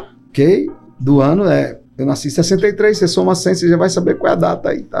maio, tá? Ok? Do ano eu nasci em 63, você soma 100, você já vai saber qual é a data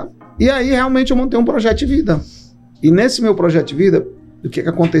aí, tá? E aí realmente eu montei um projeto de vida. E nesse meu projeto de vida, o que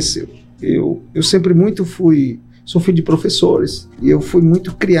aconteceu? Eu sempre sou filho de professores e eu fui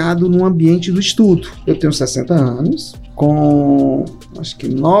muito criado num ambiente do estudo. Eu tenho 60 anos, com acho que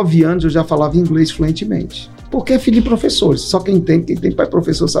 9 anos eu já falava inglês fluentemente. Porque é filho de professores, só quem tem pai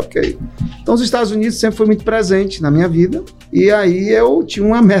professor sabe o que é. Então os Estados Unidos sempre foi muito presente na minha vida e aí eu tinha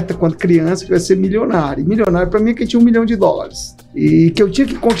uma meta quando criança que ia ser milionário. E milionário para mim é que tinha $1 milhão e que eu tinha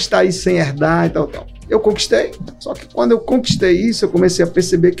que conquistar isso sem herdar e tal. Eu conquistei, só que quando eu conquistei isso, eu comecei a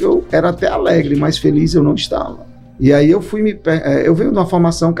perceber que eu era até alegre, mas feliz eu não estava. E aí eu venho de uma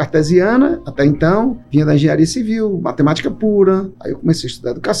formação cartesiana, até então, vinha da engenharia civil, matemática pura, aí eu comecei a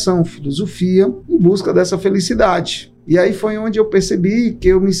estudar educação, filosofia, em busca dessa felicidade. E aí foi onde eu percebi que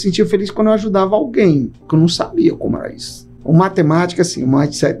eu me sentia feliz quando eu ajudava alguém, que eu não sabia como era isso. O matemática, assim, o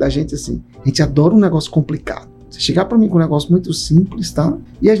mindset da gente, assim, a gente adora um negócio complicado. Você chegar para mim com um negócio muito simples, tá?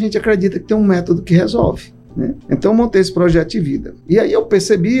 E a gente acredita que tem um método que resolve, né? Então eu montei esse projeto de vida. E aí eu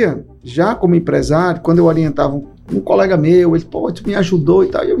percebia, já como empresário, quando eu orientava um colega meu, ele, tu me ajudou e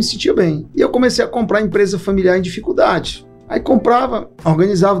tal, e eu me sentia bem. E eu comecei a comprar empresa familiar em dificuldade. Aí comprava,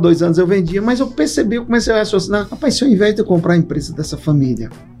 organizava, 2 anos eu vendia, mas eu percebi, eu comecei a raciocinar, rapaz, se ao invés de eu comprar a empresa dessa família,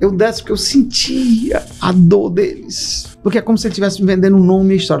 eu desse porque eu sentia a dor deles. Porque é como se ele estivesse vendendo um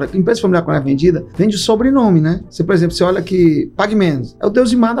nome e história. A empresa familiar, quando é vendida, vende o sobrenome, né? Você, por exemplo, você olha aqui, Pague Menos. É o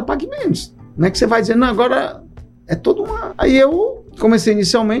Deus e Mada Pague Menos. Não é que você vai dizendo, não, agora é todo uma... Aí eu comecei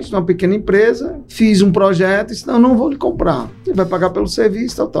inicialmente numa pequena empresa, fiz um projeto e disse, não vou lhe comprar. Ele vai pagar pelo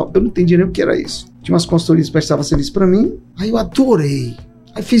serviço, tal. Eu não entendi nem o que era isso. Tinha umas consultorias que prestavam serviço para mim, aí eu adorei.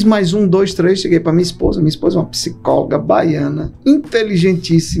 Aí fiz mais 1, 2, 3, cheguei para minha esposa é uma psicóloga baiana,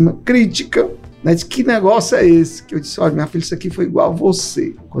 inteligentíssima, crítica, né? Disse, que negócio é esse? Que eu disse, olha, minha filha, isso aqui foi igual a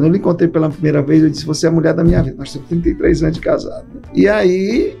você. Quando eu lhe encontrei pela primeira vez, eu disse, você é a mulher da minha vida. Nós temos 33 anos de casado. E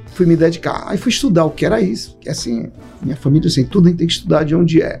aí, fui me dedicar. Aí fui estudar o que era isso. Que assim, minha família, assim, tudo a gente tem que estudar de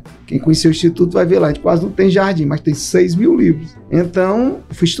onde é. Quem conheceu o Instituto vai ver lá, a gente quase não tem jardim, mas tem 6.000 livros. Então,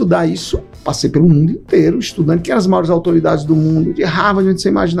 fui estudar isso, passei pelo mundo inteiro, estudando quem eram as maiores autoridades do mundo, de Harvard, onde você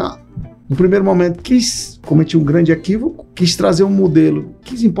imaginar. No primeiro momento, cometi um grande equívoco, quis trazer um modelo,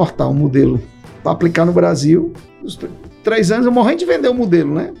 quis importar um modelo para aplicar no Brasil. Nos 3 anos eu morri de vender o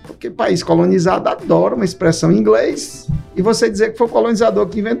modelo, né? Porque país colonizado adora uma expressão em inglês e você dizer que foi o colonizador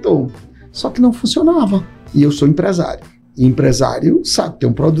que inventou. Só que não funcionava. E eu sou empresário. E empresário sabe, tem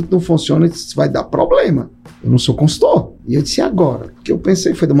um produto que não funciona, isso vai dar problema. Eu não sou consultor. E eu disse, agora? Porque eu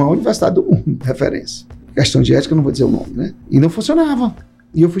pensei, foi da maior universidade do mundo, referência. Questão de ética, eu não vou dizer o nome, né? E não funcionava.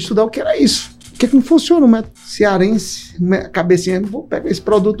 E eu fui estudar o que era isso. Por que não funciona o método cearense, cabecinha, vou pegar esse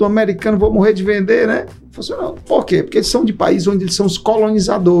produto americano, vou morrer de vender, né? Não funcionou. Por quê? Porque eles são de países onde eles são os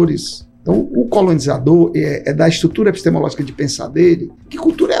colonizadores. Então, o colonizador é da estrutura epistemológica de pensar dele. Que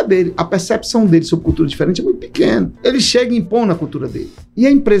cultura é a dele? A percepção dele sobre cultura diferente é muito pequena. Ele chega e impõe na cultura dele. E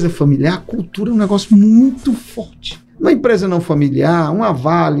a empresa familiar, a cultura é um negócio muito forte. Uma empresa não familiar, uma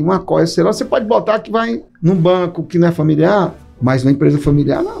Vale, uma Coia, sei lá, você pode botar que vai num banco que não é familiar, mas na empresa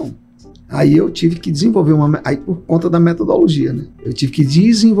familiar, não. Aí eu tive que desenvolver aí por conta da metodologia, né? Eu tive que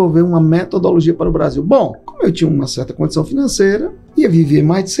desenvolver uma metodologia para o Brasil. Bom, como eu tinha uma certa condição financeira, ia viver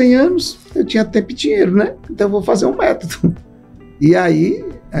mais de 100 anos, eu tinha tempo e dinheiro, né? Então eu vou fazer um método. E aí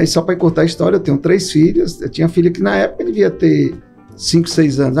só para encurtar a história, eu tenho 3 filhas, eu tinha filha que na época devia ter 5,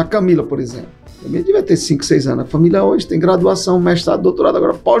 6 anos, a Camila, por exemplo. Também devia ter 5, 6 anos. A família hoje tem graduação, mestrado, doutorado,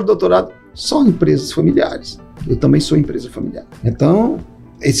 agora pós-doutorado, só empresas familiares. Eu também sou empresa familiar. Então,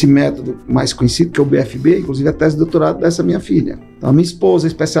 esse método mais conhecido, que é o BFB, inclusive a tese de doutorado dessa minha filha. Então, a minha esposa é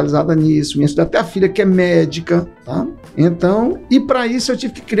especializada nisso, até a filha que é médica, tá? Então, e para isso eu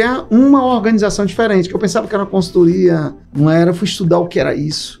tive que criar uma organização diferente, que eu pensava que era uma consultoria, não era, eu fui estudar o que era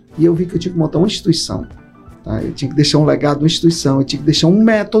isso, e eu vi que eu tinha que montar uma instituição, tá? Eu tinha que deixar um legado, uma instituição, eu tinha que deixar um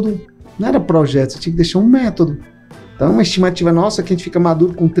método, não era projeto, eu tinha que deixar um método. Então, uma estimativa nossa que a gente fica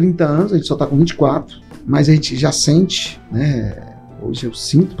maduro com 30 anos, a gente só está com 24, mas a gente já sente, né? Hoje eu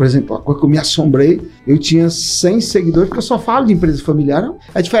sinto, por exemplo, a coisa que eu me assombrei, eu tinha 100 seguidores, porque eu só falo de empresa familiar, não?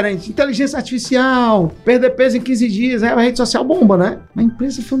 É diferente, inteligência artificial, perder peso em 15 dias, a rede social bomba, né? Mas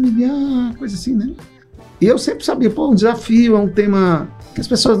empresa familiar, coisa assim, né? E eu sempre sabia, um desafio, é um tema que as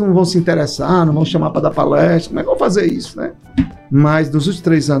pessoas não vão se interessar, não vão chamar para dar palestra, como é que eu vou fazer isso, né? Mas nos últimos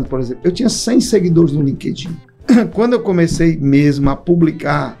 3 anos, por exemplo, eu tinha 100 seguidores no LinkedIn. Quando eu comecei mesmo a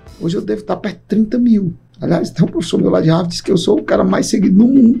publicar, hoje eu devo estar perto de 30 mil. Aliás, tem um professor meu lá de Harvard que diz que eu sou o cara mais seguido no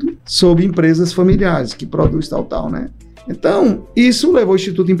mundo sobre empresas familiares, que produz tal, né? Então, isso levou o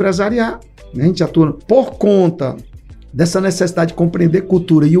Instituto Empresariar, né? A gente atua por conta dessa necessidade de compreender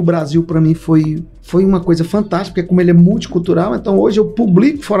cultura, e o Brasil, para mim, foi uma coisa fantástica, porque como ele é multicultural, então hoje eu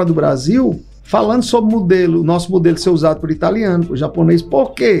publico fora do Brasil, falando sobre o nosso modelo ser usado por italiano, por japonês.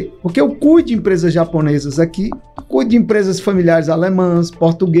 Por quê? Porque eu cuido de empresas japonesas aqui, cuido de empresas familiares alemãs,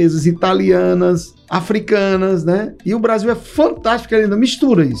 portuguesas, italianas, africanas, né? E o Brasil é fantástico, porque ele ainda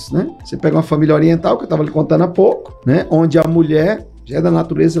mistura isso, né? Você pega uma família oriental, que eu estava lhe contando há pouco, né? Onde a mulher, já é da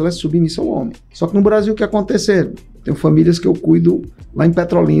natureza, ela é submissa ao homem. Só que no Brasil, o que aconteceu? Tenho famílias que eu cuido lá em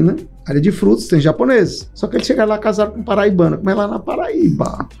Petrolina, área de frutos, tem japoneses. Só que eles chegaram lá casaram com paraibana, como é lá na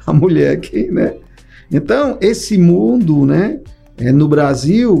Paraíba, a mulher aqui, né? Então, esse mundo, né, no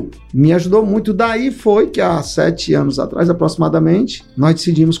Brasil, me ajudou muito. Daí foi que há 7 anos atrás, aproximadamente, nós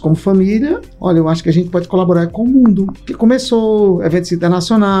decidimos como família, olha, eu acho que a gente pode colaborar com o mundo. Porque começou eventos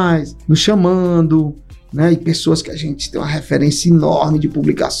internacionais, nos chamando, né, e pessoas que a gente tem uma referência enorme de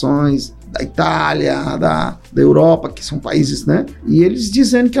publicações, da Itália, da Europa, que são países, né? E eles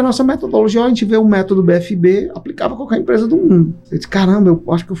dizendo que a nossa metodologia, a gente vê o método BFB, aplicava a qualquer empresa do mundo. Eu disse, caramba, eu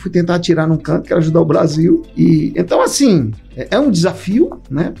acho que eu fui tentar atirar num canto, quero ajudar o Brasil. E então, assim, é um desafio,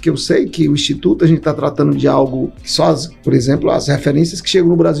 né? Porque eu sei que o Instituto, a gente está tratando de algo que só, por exemplo, as referências que chegam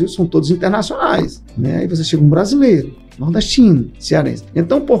no Brasil são todas internacionais, né? Aí você chega um brasileiro, nordestino, cearense.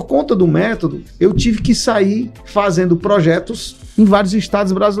 Então, por conta do método, eu tive que sair fazendo projetos em vários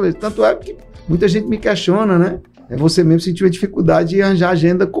estados brasileiros. Tanto é que muita gente me questiona, né? Você mesmo sentiu a dificuldade de arranjar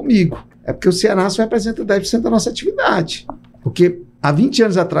agenda comigo. É porque o Ceanácio representa 10% da nossa atividade. Porque há 20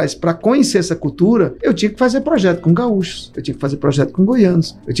 anos atrás, para conhecer essa cultura, eu tinha que fazer projeto com gaúchos, eu tinha que fazer projeto com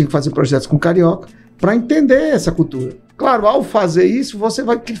goianos, eu tinha que fazer projetos com carioca, para entender essa cultura. Claro, ao fazer isso, você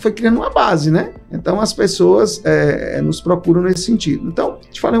foi criando uma base, né? Então, as pessoas nos procuram nesse sentido. Então,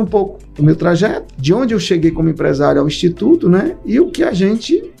 te falei um pouco do meu trajeto, de onde eu cheguei como empresário ao Instituto, né? E o que a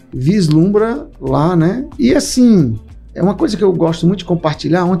gente vislumbra lá, né? E assim, é uma coisa que eu gosto muito de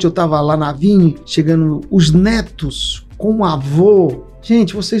compartilhar. Ontem eu estava lá na Vini, chegando os netos com o avô.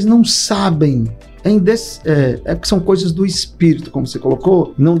 Gente, vocês não sabem. Porque são coisas do espírito, como você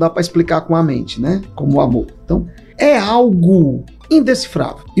colocou, não dá para explicar com a mente, né? Como o amor. Então, é algo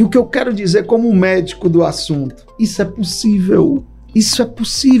indecifrável. E o que eu quero dizer como médico do assunto, isso é possível. Isso é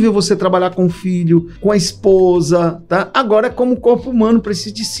possível, você trabalhar com o filho, com a esposa, tá? Agora, como o corpo humano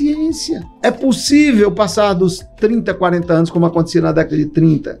precisa de ciência. É possível passar dos 30, 40 anos, como acontecia na década de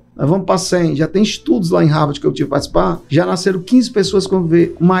 30. Nós vamos para 100. Já tem estudos lá em Harvard que eu tive que participar. Já nasceram 15 pessoas com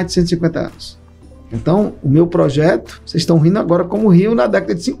mais de 150 anos. Então, o meu projeto, vocês estão rindo agora como riam na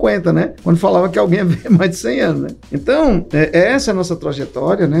década de 50, né? Quando falava que alguém ia ver mais de 100 anos, né? Então, essa é a nossa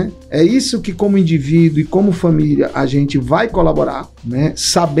trajetória, né? É isso que como indivíduo e como família a gente vai colaborar, né?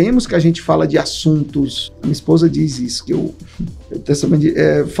 Sabemos que a gente fala de assuntos... Minha esposa diz isso, que eu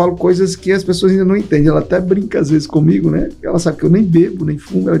falo coisas que as pessoas ainda não entendem. Ela até brinca às vezes comigo, né? Ela sabe que eu nem bebo, nem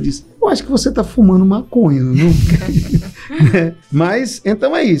fumo. Ela diz, eu acho que você está fumando maconha, não? Mas,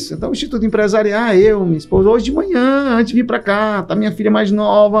 então é isso. Então, o Instituto Empresarial, eu, minha esposa, hoje de manhã, antes de vir para cá, tá minha filha mais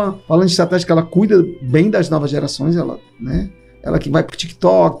nova, falando de estratégia, que ela cuida bem das novas gerações, ela, né? Ela que vai pro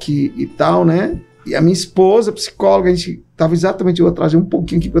TikTok e tal, né? E a minha esposa, psicóloga, a gente tava exatamente, eu vou trazer um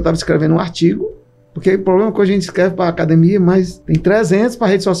pouquinho aqui, porque eu tava escrevendo um artigo, porque o problema é que a gente escreve para a academia, mas tem 300 para a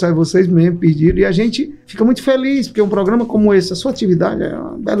rede social, vocês mesmo pediram, e a gente fica muito feliz, porque um programa como esse, a sua atividade é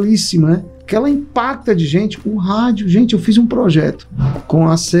belíssima, né? Que ela impacta de gente, o rádio. Gente, eu fiz um projeto com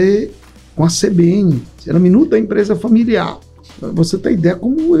a CBN, era Minuto da Empresa Familiar. Você tem ideia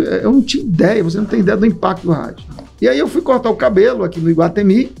como... Eu não tinha ideia, você não tem ideia do impacto do rádio. E aí eu fui cortar o cabelo aqui no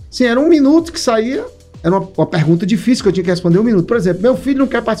Iguatemi, sim, era 1 minuto que saía. Era uma pergunta difícil que eu tinha que responder 1 minuto. Por exemplo, meu filho não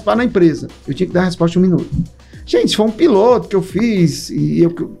quer participar na empresa. Eu tinha que dar a resposta em 1 minuto. Gente, foi um piloto que eu fiz e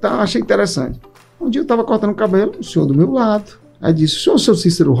eu achei interessante. Um dia eu estava cortando o cabelo, o senhor do meu lado. Aí disse, o senhor é o seu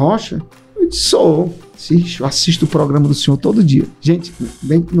Cícero Rocha? Eu disse, sou. Eu assisto o programa do senhor todo dia. Gente,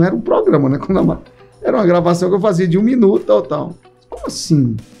 não era um programa, né? Era uma gravação que eu fazia de 1 minuto, tal. Como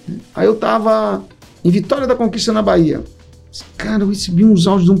assim? Aí eu estava em Vitória da Conquista, na Bahia. Cara, eu recebi uns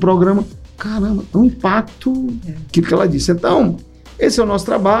áudios de um programa... Caramba, é um impacto, aquilo que ela disse. Então, esse é o nosso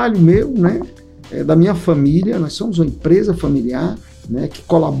trabalho, meu, né? Da minha família. Nós somos uma empresa familiar, né? Que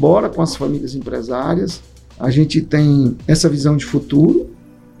colabora com as famílias empresárias. A gente tem essa visão de futuro,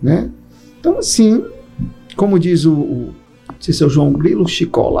 né? Então, assim, como diz não sei se é o João Grilo,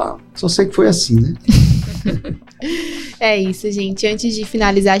 Chicó lá. Só sei que foi assim, né? É isso, gente. Antes de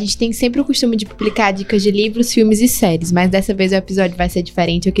finalizar, a gente tem sempre o costume de publicar dicas de livros, filmes e séries, mas dessa vez o episódio vai ser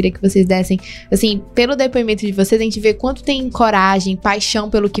diferente. Eu queria que vocês dessem, assim, pelo depoimento de vocês, a gente vê quanto tem coragem,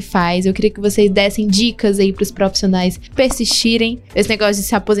 paixão pelo que faz. Eu queria que vocês dessem dicas aí pros profissionais persistirem. Esse negócio de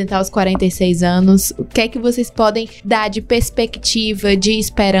se aposentar aos 46 anos. O que é que vocês podem dar de perspectiva, de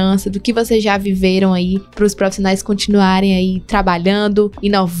esperança, do que vocês já viveram aí, pros profissionais continuarem aí trabalhando,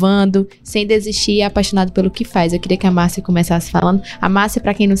 inovando, sem desistir e apaixonado pelo que faz. Eu queria que a Márcia começasse falando. A Márcia,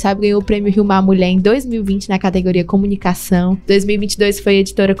 pra quem não sabe, ganhou o prêmio Rio Mar Mulher em 2020 na categoria Comunicação. 2022 foi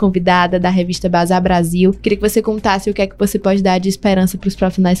editora convidada da revista Bazar Brasil. Queria que você contasse o que é que você pode dar de esperança para os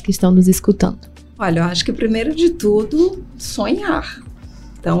profissionais que estão nos escutando. Olha, eu acho que primeiro de tudo, sonhar.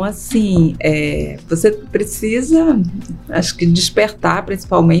 Então, assim, você precisa, acho que despertar,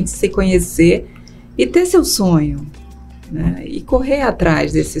 principalmente, se conhecer e ter seu sonho, né? E correr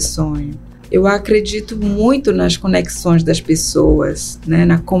atrás desse sonho. Eu acredito muito nas conexões das pessoas, né?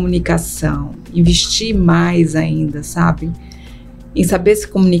 Na comunicação, investir mais ainda, sabe? Em saber se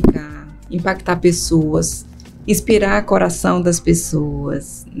comunicar, impactar pessoas, inspirar o coração das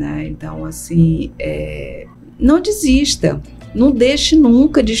pessoas, né? Então, assim, não desista, não deixe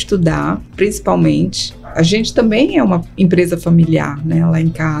nunca de estudar, principalmente. A gente também é uma empresa familiar, né, lá em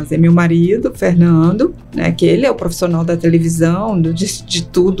casa. É meu marido, Fernando, né, que ele é o profissional da televisão, de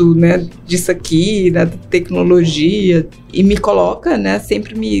tudo, né, disso aqui, da tecnologia, e me coloca, né,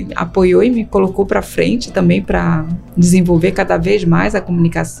 sempre me apoiou e me colocou para frente também para desenvolver cada vez mais a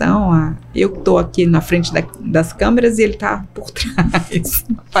comunicação. Eu estou aqui na frente das câmeras e ele está por trás,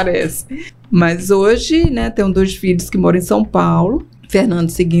 parece. Mas hoje, né, tenho 2 filhos que moram em São Paulo. Fernando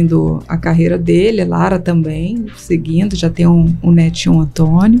seguindo a carreira dele, Lara também seguindo, já tem um netinho,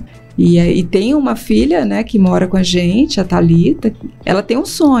 Antônio. E tem uma filha, né, que mora com a gente, a Thalita. Ela tem um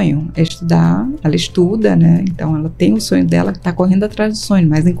sonho, é estudar, ela estuda, né, então ela tem o sonho dela, tá correndo atrás do sonho,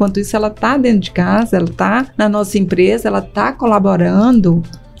 mas enquanto isso ela tá dentro de casa, ela tá na nossa empresa, ela tá colaborando,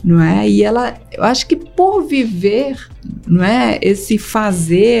 não é? E ela, eu acho que por viver, não é, esse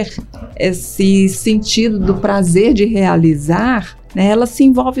fazer, esse sentido do prazer de realizar, né, ela se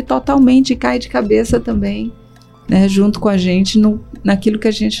envolve totalmente e cai de cabeça também, né, junto com a gente naquilo que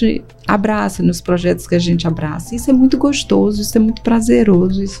a gente abraça, nos projetos que a gente abraça. Isso é muito gostoso, isso é muito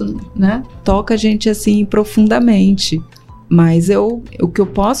prazeroso, isso, né, toca a gente assim profundamente. Mas o que eu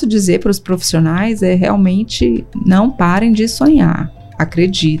posso dizer para os profissionais é realmente não parem de sonhar.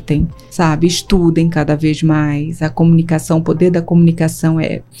 Acreditem, sabe? Estudem cada vez mais. A comunicação, o poder da comunicação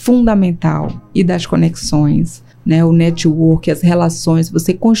é fundamental, e das conexões, né? O network, as relações,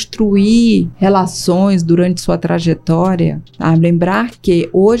 você construir relações durante sua trajetória, sabe? Lembrar que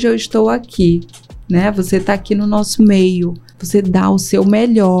hoje eu estou aqui, né? Você está aqui no nosso meio, você dá o seu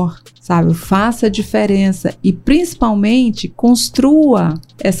melhor, sabe? Faça a diferença e principalmente construa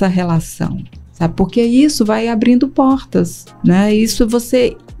essa relação. Sabe? Porque isso vai abrindo portas, né? Isso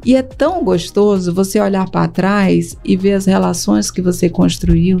você... E é tão gostoso você olhar para trás e ver as relações que você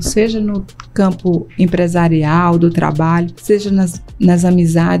construiu, seja no campo empresarial, do trabalho, seja nas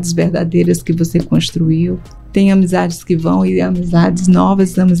amizades verdadeiras que você construiu. Tem amizades que vão e amizades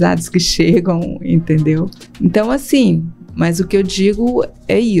novas, amizades que chegam, entendeu? Então, assim, mas o que eu digo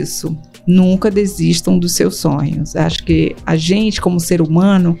é isso. Nunca desistam dos seus sonhos. Acho que a gente, como ser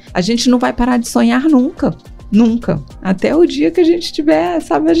humano, a gente não vai parar de sonhar nunca. Nunca. Até o dia que a gente tiver,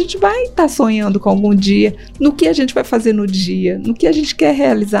 sabe? A gente vai estar sonhando com algum dia, no que a gente vai fazer no dia, no que a gente quer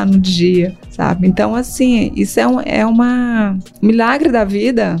realizar no dia, sabe? Então, assim, isso é uma milagre da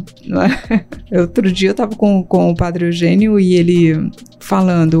vida. Não é? Outro dia eu estava com o Padre Eugênio e ele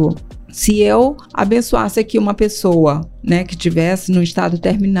falando... Se eu abençoasse aqui uma pessoa, né, que estivesse no estado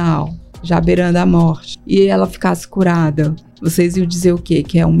terminal, já beirando a morte, e ela ficasse curada, vocês iam dizer o quê?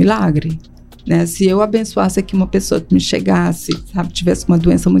 Que é um milagre, né? Se eu abençoasse aqui uma pessoa que me chegasse, sabe, tivesse uma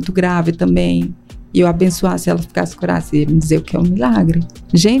doença muito grave também, e eu abençoasse ela ficasse curada, vocês iam dizer o que é um milagre.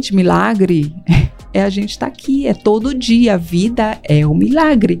 Gente, milagre é a gente estar aqui, é todo dia, a vida é um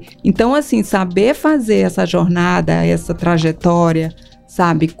milagre. Então, assim, saber fazer essa jornada, essa trajetória,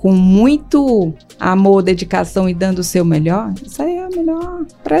 sabe, com muito amor, dedicação e dando o seu melhor, isso aí é o melhor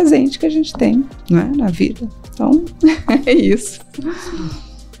presente que a gente tem, não é, na vida. Então, é isso.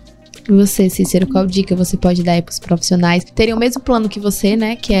 E você, Cícero, qual dica você pode dar aí pros profissionais? Teriam o mesmo plano que você,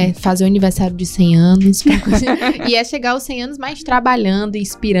 né, que é fazer o aniversário de 100 anos, e é chegar aos 100 anos mais trabalhando,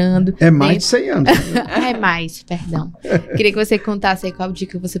 inspirando. É mais de 100 anos. É mais, perdão. Queria que você contasse aí qual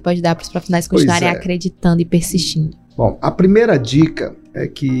dica você pode dar pros profissionais continuarem acreditando e persistindo. Bom, a primeira dica é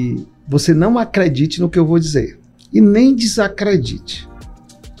que você não acredite no que eu vou dizer e nem desacredite.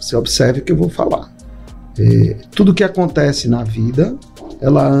 Você observe o que eu vou falar. Tudo que acontece na vida,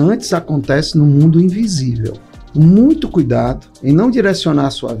 ela antes acontece no mundo invisível. Muito cuidado em não direcionar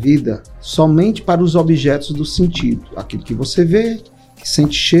a sua vida somente para os objetos do sentido. Aquilo que você vê, que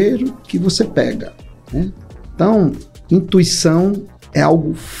sente cheiro, que você pega, né? Então, intuição é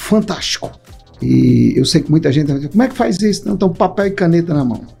algo fantástico. E eu sei que muita gente vai dizer, como é que faz isso? Não, então papel e caneta na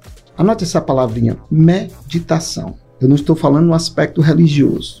mão. Anote essa palavrinha, meditação. Eu não estou falando no aspecto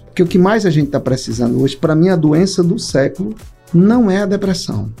religioso. Porque o que mais a gente está precisando hoje, para mim, a doença do século não é a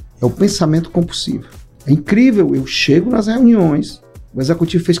depressão, é o pensamento compulsivo. É incrível, eu chego nas reuniões, o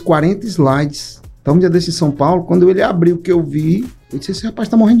executivo fez 40 slides. Então, um dia desse em São Paulo, quando ele abriu o que eu vi, eu disse, esse rapaz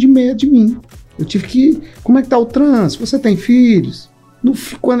está morrendo de medo de mim. Eu tive que, como é que está o trânsito? Você tem filhos?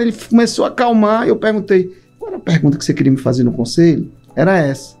 Quando ele começou a acalmar, eu perguntei, qual era a pergunta que você queria me fazer no conselho? Era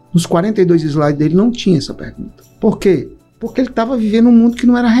essa. Nos 42 slides dele não tinha essa pergunta. Por quê? Porque ele estava vivendo um mundo que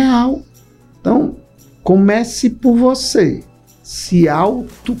não era real. Então, comece por você, se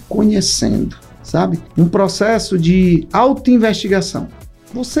autoconhecendo, sabe? Um processo de autoinvestigação.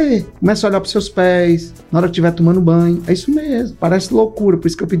 Você começa a olhar para os seus pés, na hora que estiver tomando banho. É isso mesmo, parece loucura, por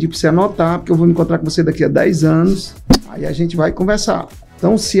isso que eu pedi para você anotar, porque eu vou me encontrar com você daqui a 10 anos, aí a gente vai conversar.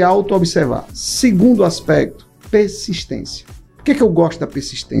 Então, se auto-observar. Segundo aspecto, persistência. Por que eu gosto da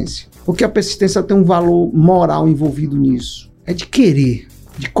persistência? Porque a persistência tem um valor moral envolvido nisso. É de querer,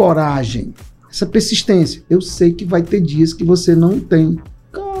 de coragem. Essa persistência. Eu sei que vai ter dias que você não tem.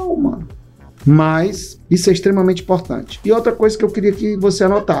 Calma. Mas isso é extremamente importante. E outra coisa que eu queria que você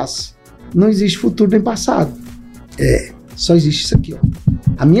anotasse. Não existe futuro nem passado. Só existe isso aqui, ó.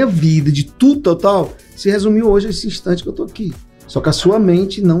 A minha vida de tudo total se resumiu hoje a esse instante que eu tô aqui. Só que a sua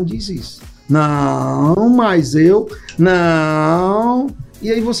mente não diz isso. Não, mas eu... Não... E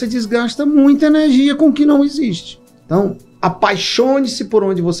aí você desgasta muita energia com o que não existe. Então, apaixone-se por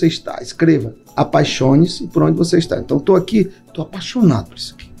onde você está. Escreva. Apaixone-se por onde você está. Então, estou aqui, estou apaixonado por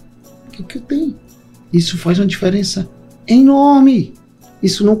isso aqui. O que eu tenho? Isso faz uma diferença enorme.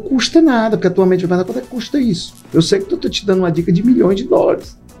 Isso não custa nada, porque a tua mente vai pensar, quanto é que custa isso? Eu sei que eu estou te dando uma dica de $milhões,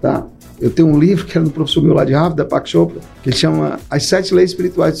 tá? Eu tenho um livro que era do professor meu lá de Harvard, da Pak Chopra, que ele chama As 7 Leis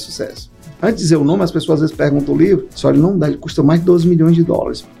Espirituais de Sucesso. Antes de dizer o nome, as pessoas às vezes perguntam o livro, só ele não dá, ele custa mais de $12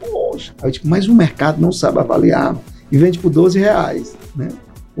 milhões. Poxa, aí eu digo, mas o mercado não sabe avaliar e vende por R$12, né?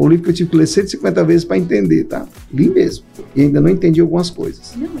 O livro que eu tive que ler 150 vezes para entender, tá? Li mesmo. E ainda não entendi algumas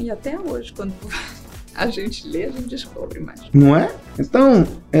coisas. Não, e até hoje, quando a gente lê, a gente descobre mais. Não é? Então,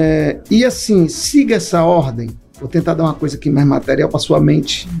 e assim, siga essa ordem. Vou tentar dar uma coisa aqui mais material para sua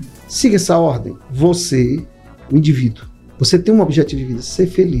mente. Siga essa ordem. Você, o indivíduo, você tem um objetivo de vida, ser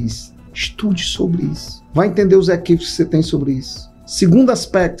feliz. Estude sobre isso. Vai entender os equívocos que você tem sobre isso. Segundo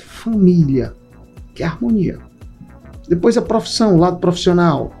aspecto, família, que é harmonia. Depois a profissão, o lado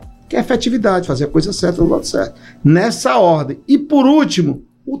profissional, que é efetividade, fazer a coisa certa do lado certo. Nessa ordem. E por último,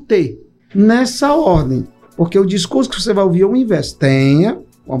 o T. Nessa ordem. Porque o discurso que você vai ouvir é o inverso. Tenha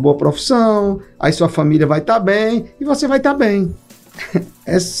uma boa profissão, aí sua família vai estar bem e você vai estar bem.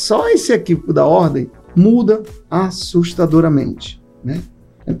 É só esse equívoco da ordem muda assustadoramente, né?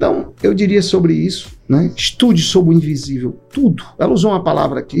 Então, eu diria sobre isso, né? Estude sobre o invisível, tudo. Ela usou uma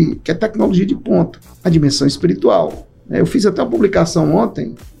palavra aqui, que é tecnologia de ponta, a dimensão espiritual. Eu fiz até uma publicação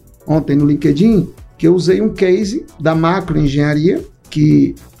ontem no LinkedIn, que eu usei um case da macroengenharia,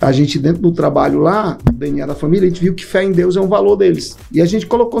 que a gente dentro do trabalho lá, no DNA da família, a gente viu que fé em Deus é um valor deles. E a gente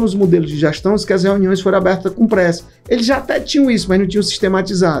colocou nos modelos de gestão que as reuniões foram abertas com pressa. Eles já até tinham isso, mas não tinham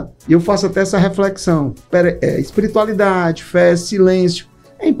sistematizado. E eu faço até essa reflexão. Espiritualidade, fé, silêncio,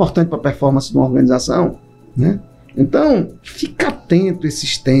 é importante para a performance de uma organização, né? Então, fica atento a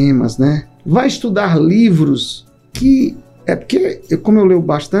esses temas, né? Vai estudar livros que... porque, como eu leio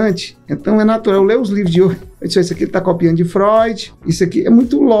bastante, então é natural. Eu leio os livros de hoje. Eu disse, isso aqui ele está copiando de Freud, isso aqui é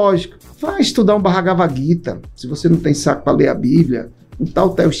muito lógico. Vai estudar um Bhagavad Gita, se você não tem saco para ler a Bíblia, um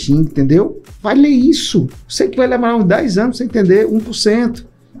tal Tao Ching, entendeu? Vai ler isso. Sei que vai levar uns 10 anos para você entender 1%,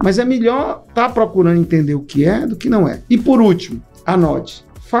 mas é melhor estar procurando entender o que é do que não é. E por último, anote.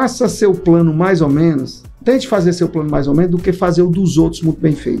 Faça seu plano mais ou menos, tente fazer seu plano mais ou menos do que fazer o dos outros muito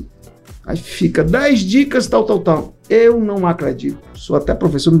bem feito. Aí fica 10 dicas, tal. Eu não acredito, sou até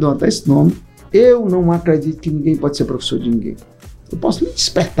professor, me deu até esse nome, eu não acredito que ninguém pode ser professor de ninguém. Eu posso me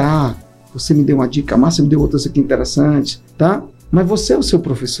despertar, você me deu uma dica, a Márcia me deu outras aqui interessantes, tá? Mas você é o seu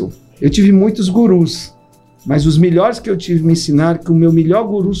professor. Eu tive muitos gurus, mas os melhores que eu tive me ensinaram que o meu melhor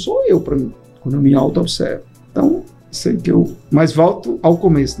guru sou eu para mim, quando eu me auto-observo. Então, sei que eu... Mas volto ao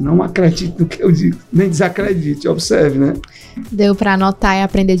começo. Não acredite no que eu digo. Nem desacredite. Observe, né? Deu para anotar e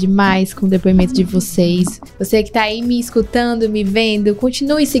aprender demais com o depoimento de vocês. Você que tá aí me escutando, me vendo,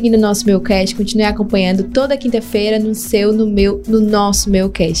 continue seguindo o Nosso Meio Cast, continue acompanhando toda quinta-feira no Nosso Meio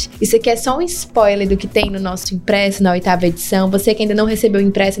Cast. Isso aqui é só um spoiler do que tem no nosso impresso, na 8ª edição. Você que ainda não recebeu o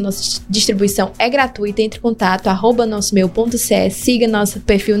impresso, nossa distribuição é gratuita. Entre em contato, @nossomeu.ce, siga nosso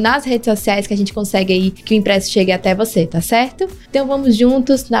perfil nas redes sociais que a gente consegue aí que o impresso chegue até você, tá certo? Então vamos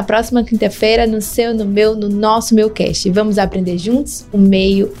juntos na próxima quinta-feira no Nosso Meio Cast. Vamos aprender juntos? O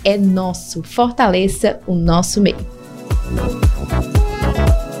meio é nosso. Fortaleça o nosso meio.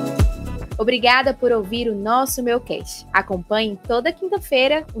 Obrigada por ouvir o Nosso Meio Cast. Acompanhe toda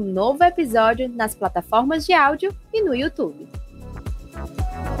quinta-feira um novo episódio nas plataformas de áudio e no YouTube.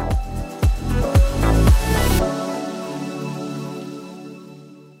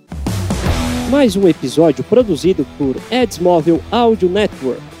 Mais um episódio produzido por Edsmóvel Audio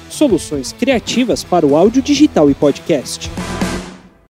Network. Soluções criativas para o áudio digital e podcast.